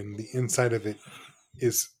pearl open, the inside of it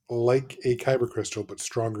is like a Kyber crystal, but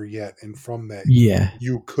stronger yet. And from that,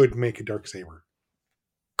 you could make a darksaber.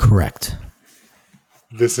 Correct.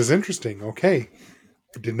 This is interesting. Okay.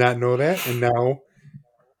 I did not know that. And now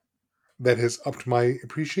that has upped my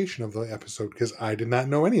appreciation of the episode because I did not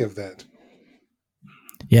know any of that.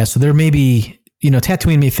 Yeah. So there may be,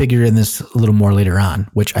 Tatooine may figure in this a little more later on,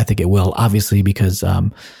 which I think it will, obviously, because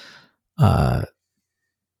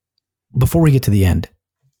before we get to the end,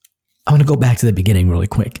 I want to go back to the beginning really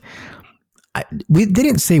quick. They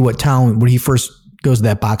didn't say what town when he first goes to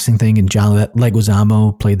that boxing thing, and John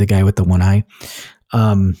Leguizamo played the guy with the one eye.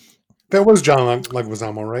 That was John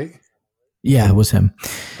Leguizamo, right? Yeah, it was him.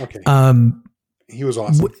 Okay. He was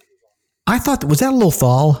awesome. I thought, was that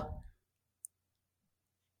Lothal?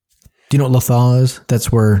 Do you know what Lothal is?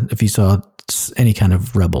 That's where, if you saw any kind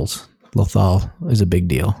of rebels, Lothal is a big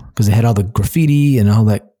deal because they had all the graffiti and all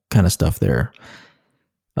that kind of stuff there.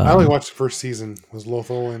 I only watched the first season. Was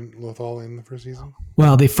Lothal in the first season?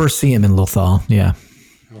 Well, they first see him in Lothal, yeah.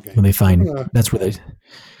 Okay. When they find, that's where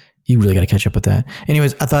you really got to catch up with that.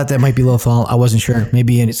 Anyways, I thought that might be Lothal. I wasn't sure.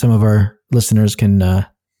 Maybe some of our listeners can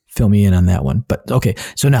fill me in on that one. But okay,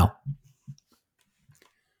 so now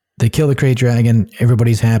they kill the crate dragon.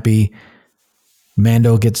 Everybody's happy.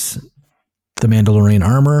 Mando gets the Mandalorian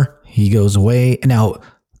armor. He goes away. Now,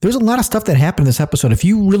 there's a lot of stuff that happened in this episode. If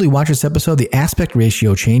you really watch this episode, the aspect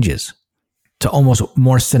ratio changes to almost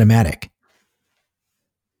more cinematic.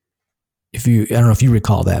 I don't know if you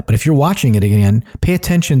recall that, but if you're watching it again, pay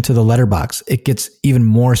attention to the letterbox. It gets even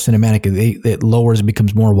more cinematic. It lowers, it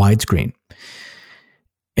becomes more widescreen.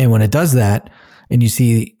 And when it does that, and you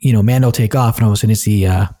see, Mando take off, and all of a sudden you see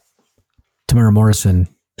Tamara Morrison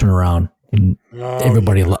turn around, and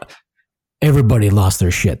everybody lost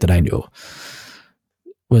their shit that I knew.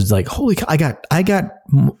 Was like, holy cow, I got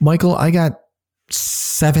Michael, I got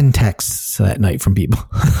 7 texts that night from people.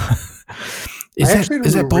 Is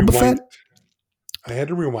that Boba Fett? I had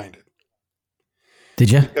to rewind it.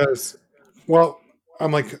 Did you? Because, well,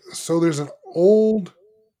 I'm like, so there's an old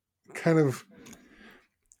kind of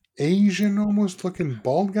Asian almost looking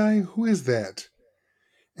bald guy. Who is that?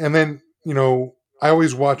 And then, I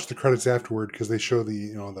always watch the credits afterward because they show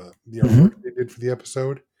the artwork they did for the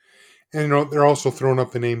episode. And, they're also throwing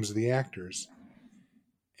up the names of the actors.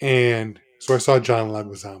 And so I saw John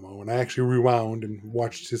Leguizamo, and I actually rewound and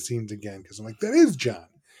watched his scenes again because I'm like, that is John.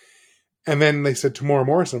 And then they said Tamora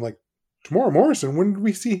Morrison. I'm like, Tamora Morrison? When did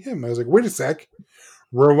we see him? I was like, wait a sec.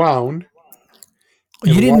 Rewound.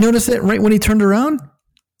 You didn't notice it right when he turned around?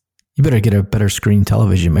 You better get a better screen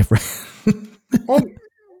television, my friend. Well,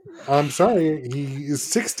 I'm sorry. He is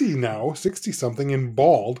 60 now, 60 something, and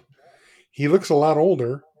bald. He looks a lot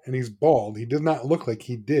older, and he's bald. He does not look like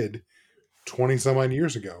he did 20 some odd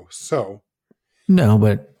years ago. So, No,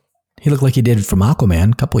 but he looked like he did from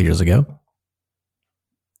Aquaman a couple of years ago.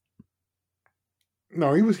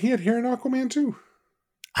 no, he had hair in Aquaman too.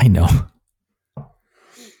 I know.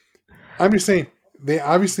 I'm just saying, they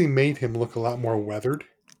obviously made him look a lot more weathered.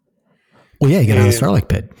 Well, yeah, he got out of the Starlight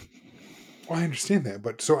Pit. Well, I understand that,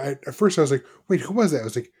 but so at first I was like, wait, who was that? I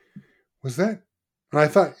was like, was that? And I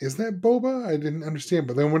thought, is that Boba? I didn't understand.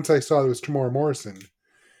 But then once I saw it was Tamora Morrison,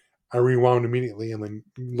 I rewound immediately and then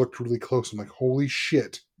looked really close. I'm like, holy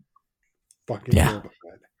shit. Fucking Boba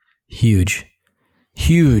Fett.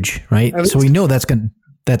 Huge, right? So we know that's gonna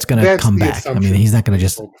come back. I mean, he's not gonna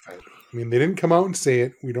just. I mean, they didn't come out and say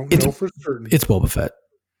it. We don't know for certain. It's Boba Fett.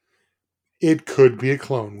 It could be a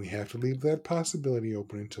clone. We have to leave that possibility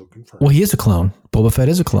open until confirmed. Well, he is a clone. Boba Fett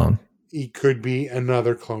is a clone. He could be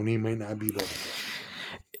another clone. He might not be Boba Fett.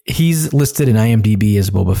 He's listed in IMDb as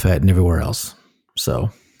Boba Fett and everywhere else. So.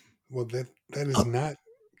 Well, that is not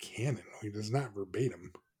canon. He does not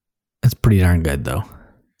verbatim. That's pretty darn good, though.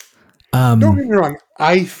 Don't get me wrong.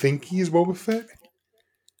 I think he's Boba Fett,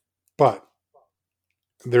 but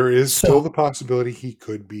there is still the possibility he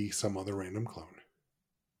could be some other random clone.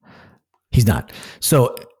 He's not.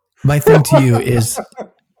 So my thing to you is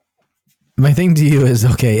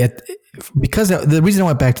okay. Because the reason I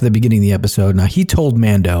went back to the beginning of the episode. Now he told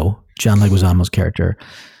Mando, John Leguizamo's character,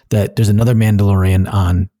 that there's another Mandalorian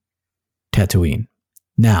on Tatooine.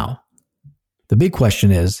 Now, the big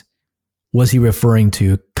question is, was he referring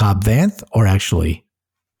to Cobb Vanth or actually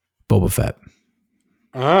Boba Fett?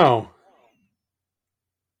 Oh.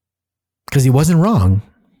 Because he wasn't wrong.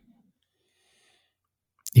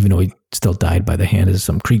 Even though he still died by the hand of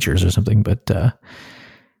some creatures or something. But so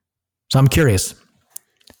I'm curious.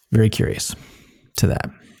 Very curious to that.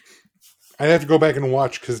 I'd have to go back and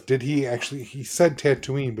watch because he said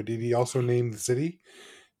Tatooine, but did he also name the city?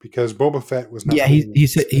 Because Boba Fett was not. Yeah, he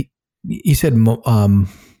said Most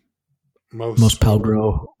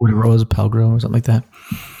Palgro, whatever it was, Palgro or something like that.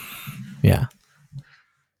 Yeah.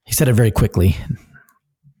 He said it very quickly.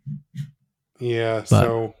 Yeah,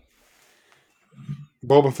 so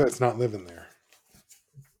Boba Fett's not living there.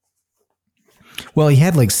 Well, he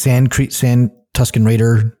had like sand Tusken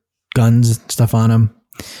Raider guns and stuff on him.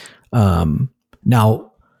 Now,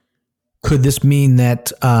 could this mean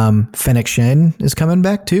that Fennec Shen is coming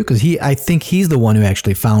back too? Because I think he's the one who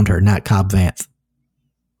actually found her, not Cobb Vanth.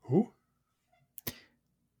 Who?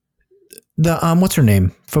 The what's her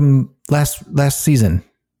name from last season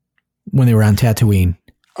when they were on Tatooine?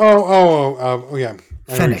 Oh, yeah.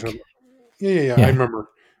 Fennec. Yeah. I remember.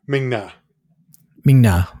 Ming-Na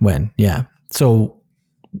Wen. Yeah. So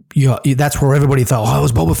that's where everybody thought, oh, it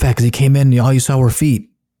was Boba Fett because he came in and all you saw were feet.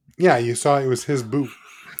 Yeah, you saw it was his boot.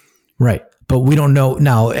 Right. But we don't know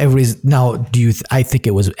now. I think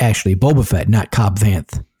it was actually Boba Fett, not Cobb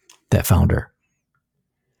Vanth, that found her.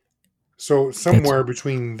 So somewhere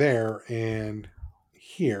between there and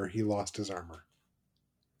here, he lost his armor.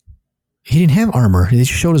 He didn't have armor. He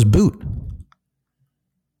just showed his boot.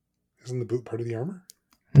 Isn't the boot part of the armor?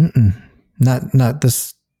 Not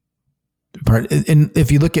this part. And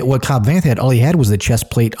if you look at what Cobb Vanth had, all he had was the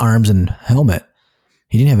chest plate, arms, and helmet.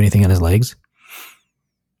 He didn't have anything on his legs.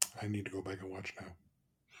 I need to go back and watch now.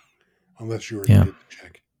 Unless you already did the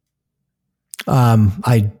check.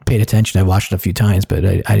 I paid attention. I watched it a few times, but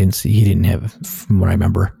I didn't see. He didn't have, from what I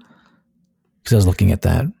remember, because I was looking at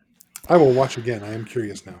that. I will watch again. I am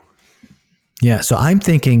curious now. Yeah, so I'm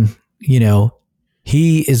thinking,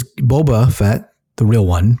 he is Boba Fett, the real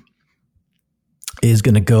one, is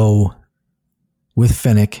going to go with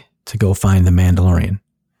Fennec to go find the Mandalorian.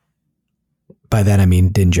 By that, I mean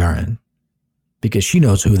Din Djarin, because she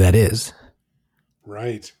knows who that is.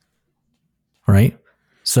 Right.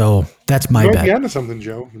 So that's my bet. You might be onto something,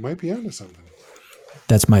 Joe. You might be onto something.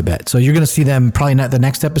 That's my bet. So you're going to see them probably not the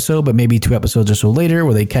next episode, but maybe 2 episodes or so later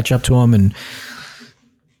where they catch up to him. And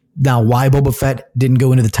now why Boba Fett didn't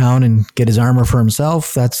go into the town and get his armor for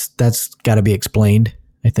himself, that's got to be explained,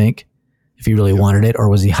 I think, if he really wanted it. Or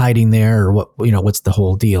was he hiding there, or what's the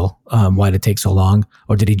whole deal? Why did it take so long?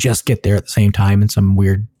 Or did he just get there at the same time in some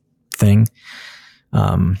weird thing?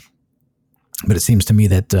 But it seems to me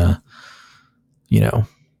that,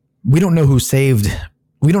 we don't know who saved.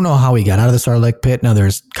 We don't know how he got out of the Sarlacc pit. Now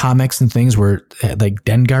there's comics and things where like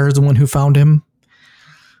Dengar is the one who found him.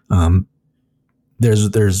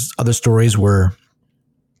 There's other stories where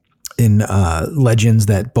in Legends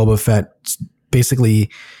that Boba Fett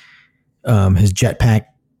basically his jetpack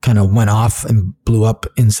kind of went off and blew up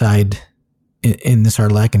inside in the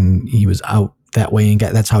Sarlacc, and he was out that way, and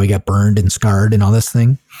that's how he got burned and scarred and all this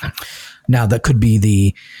thing. Now that could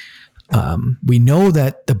be we know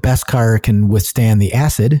that the Beskar can withstand the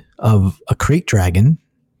acid of a Krayt dragon,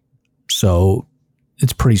 so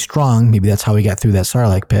it's pretty strong. Maybe that's how he got through that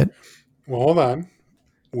Sarlacc pit. Well, hold on.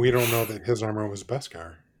 We don't know that his armor was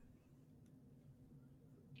Beskar.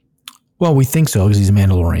 Well, we think so because he's a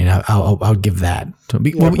Mandalorian. I'll give that.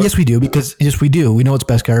 Yes, we do because we know it's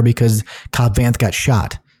Beskar because Cobb Vanth got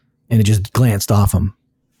shot and it just glanced off him.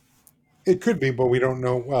 It could be, but we don't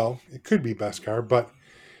know. Well, it could be Beskar, but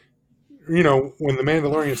when the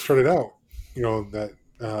Mandalorian started out, that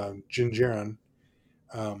Din Djarin,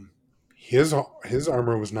 his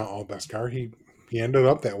armor was not all Beskar. He ended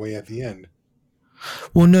up that way at the end.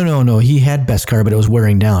 Well, no. He had Beskar, but it was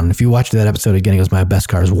wearing down. If you watch that episode again, he goes, "My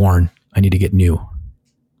Beskar is worn. I need to get new."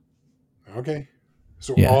 Okay.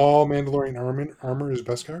 So all Mandalorian armor is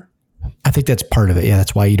Beskar? I think that's part of it. Yeah,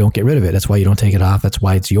 that's why you don't get rid of it. That's why you don't take it off. That's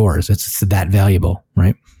why it's yours. It's that valuable,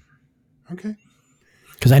 right? Okay.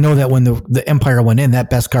 Because I know that when the Empire went in,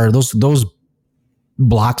 that Beskar, those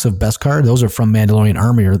blocks of Beskar, those are from Mandalorian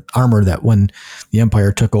armor that when the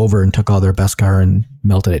Empire took over and took all their Beskar and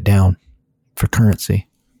melted it down for currency.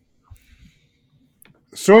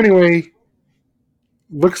 So anyway,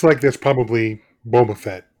 looks like that's probably Boba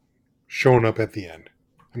Fett showing up at the end.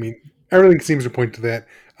 I mean, everything seems to point to that.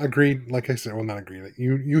 Agreed. Like I said, well, not agreed.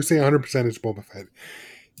 You say 100% it's Boba Fett.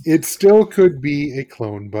 It still could be a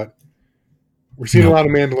clone, but we're seeing a lot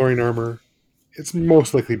of Mandalorian armor. It's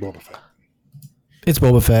most likely Boba Fett. It's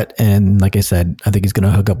Boba Fett, and like I said, I think he's going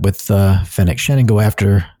to hook up with Fennec Shen and go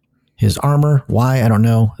after his armor. Why? I don't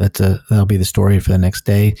know. That'll be the story for the next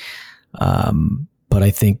day. But I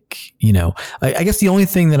think, I guess the only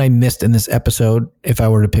thing that I missed in this episode, if I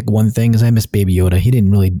were to pick one thing, is I missed Baby Yoda. He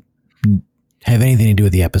didn't really have anything to do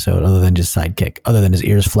with the episode other than just sidekick, other than his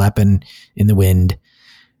ears flapping in the wind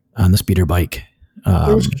on the speeder bike.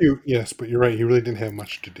 It was cute, yes, but you're right. He really didn't have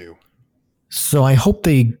much to do. So I hope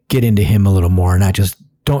they get into him a little more, not just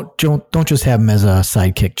don't just have him as a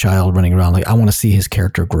sidekick child running around. Like, I want to see his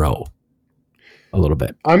character grow a little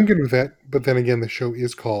bit. I'm good with that, but then again, the show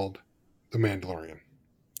is called The Mandalorian.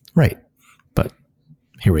 Right. But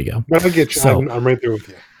here we go. But I get you. So, I'm right there with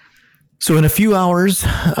you. So in a few hours,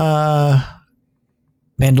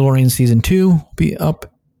 Mandalorian Season 2 will be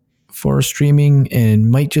up for streaming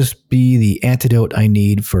and might just be the antidote I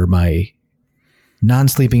need for my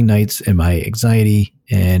non-sleeping nights and my anxiety.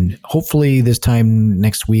 And hopefully this time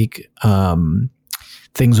next week,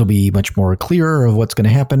 things will be much more clearer of what's going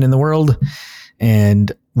to happen in the world.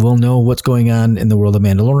 And we'll know what's going on in the world of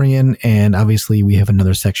Mandalorian. And obviously we have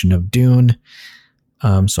another section of Dune.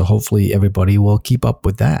 So hopefully everybody will keep up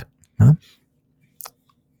with that. Huh?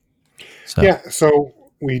 So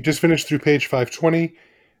we just finished through page 520.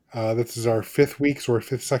 This is our fifth week, so our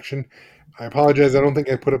fifth section. I apologize. I don't think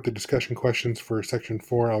I put up the discussion questions for section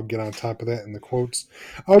 4. I'll get on top of that in the quotes.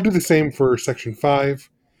 I'll do the same for section 5.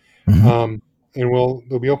 Mm-hmm. And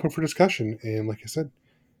they'll be open for discussion. And like I said,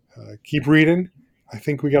 keep reading. I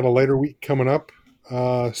think we got a lighter week coming up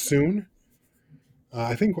soon.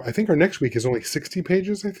 I think our next week is only 60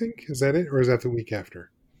 pages, I think. Is that it? Or is that the week after?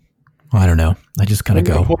 Well, I don't know. I just kind of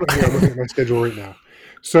go. I'm looking at my schedule right now.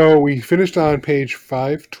 So we finished on page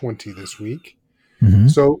 520 this week. Mm-hmm.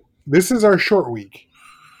 So this is our short week.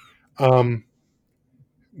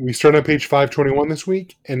 We start on page 521 this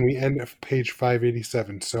week, and we end at page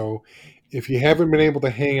 587. So if you haven't been able to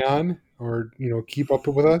hang on or keep up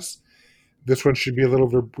with us, this one should be a little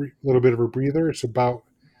bit of a breather. It's about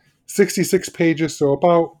 66 pages, so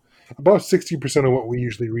about 60% of what we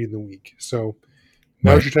usually read in the week. So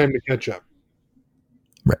now's your time to catch up.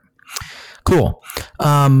 Right. Cool.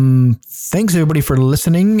 Thanks everybody for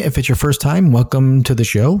listening. If it's your first time, welcome to the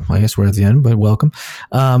show. I guess we're at the end, but welcome.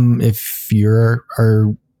 If you're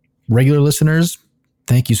our regular listeners,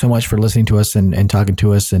 thank you so much for listening to us and talking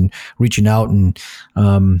to us and reaching out. And,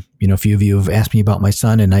 a few of you have asked me about my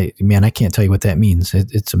son, and I can't tell you what that means.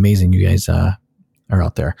 It's amazing. You guys, are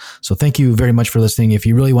out there. So thank you very much for listening. If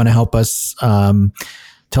you really want to help us,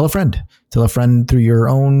 tell a friend through your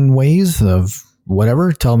own ways of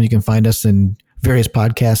whatever. Tell them you can find us in various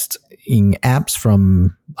podcasting apps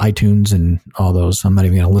from iTunes and all those. I'm not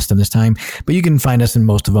even going to list them this time, but you can find us in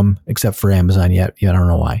most of them except for Amazon yet. I don't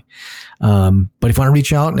know why. But if you want to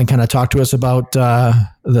reach out and kind of talk to us about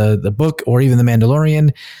the book or even The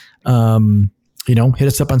Mandalorian, hit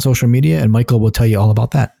us up on social media and Michael will tell you all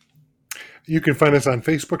about that. You can find us on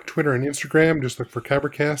Facebook, Twitter, and Instagram. Just look for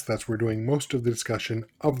Kybercast. That's where we're doing most of the discussion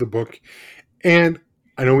of the book. And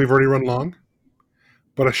I know we've already run long,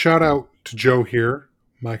 but a shout out to Joe here,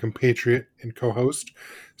 my compatriot and co-host,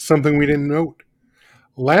 something we didn't note.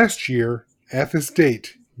 Last year, at this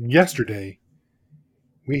date, yesterday,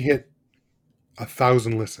 we hit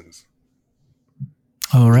 1,000 listens.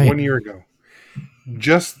 All right. 1 year ago.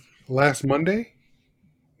 Just last Monday,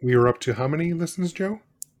 we were up to how many listens, Joe?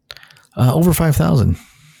 Over 5,000.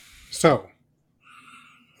 So,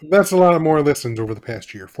 that's a lot of more listens over the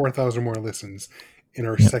past year. 4,000 more listens in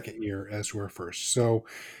our second year as to our first. So,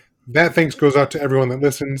 that thanks goes out to everyone that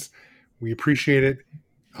listens. We appreciate it.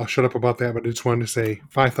 I'll shut up about that, but I just wanted to say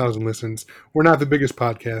 5,000 listens. We're not the biggest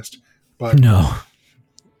podcast, but no.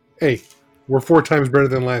 Hey, we're 4 times better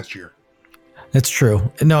than last year. That's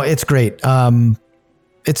true. No, it's great.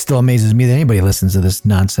 It still amazes me that anybody listens to this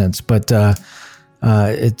nonsense, but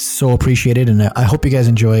it's so appreciated, and I hope you guys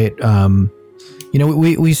enjoy it.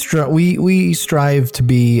 We strive to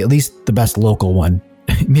be at least the best local one.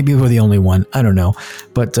 Maybe we're the only one. I don't know,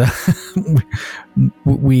 but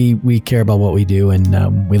we care about what we do,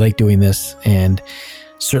 and we like doing this. And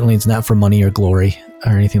certainly, it's not for money or glory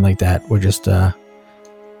or anything like that. We're just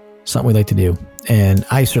something we like to do, and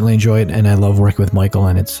I certainly enjoy it, and I love working with Michael,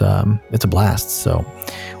 and it's a blast. So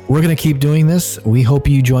we're gonna keep doing this. We hope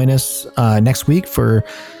you join us next week for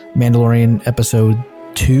Mandalorian episode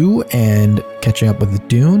 2 and catching up with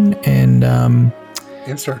Dune and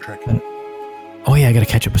Star Trek. Oh yeah, I got to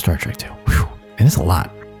catch up with Star Trek too. Whew. And it's a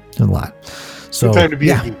lot. It's a lot. So good time to be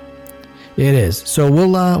yeah, it is. So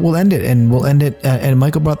we'll end it, and we'll end it. And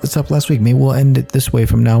Michael brought this up last week. Maybe we'll end it this way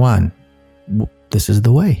from now on. This is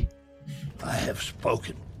the way. I have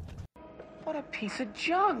spoken. What a piece of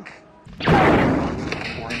junk.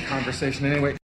 Boring conversation anyway.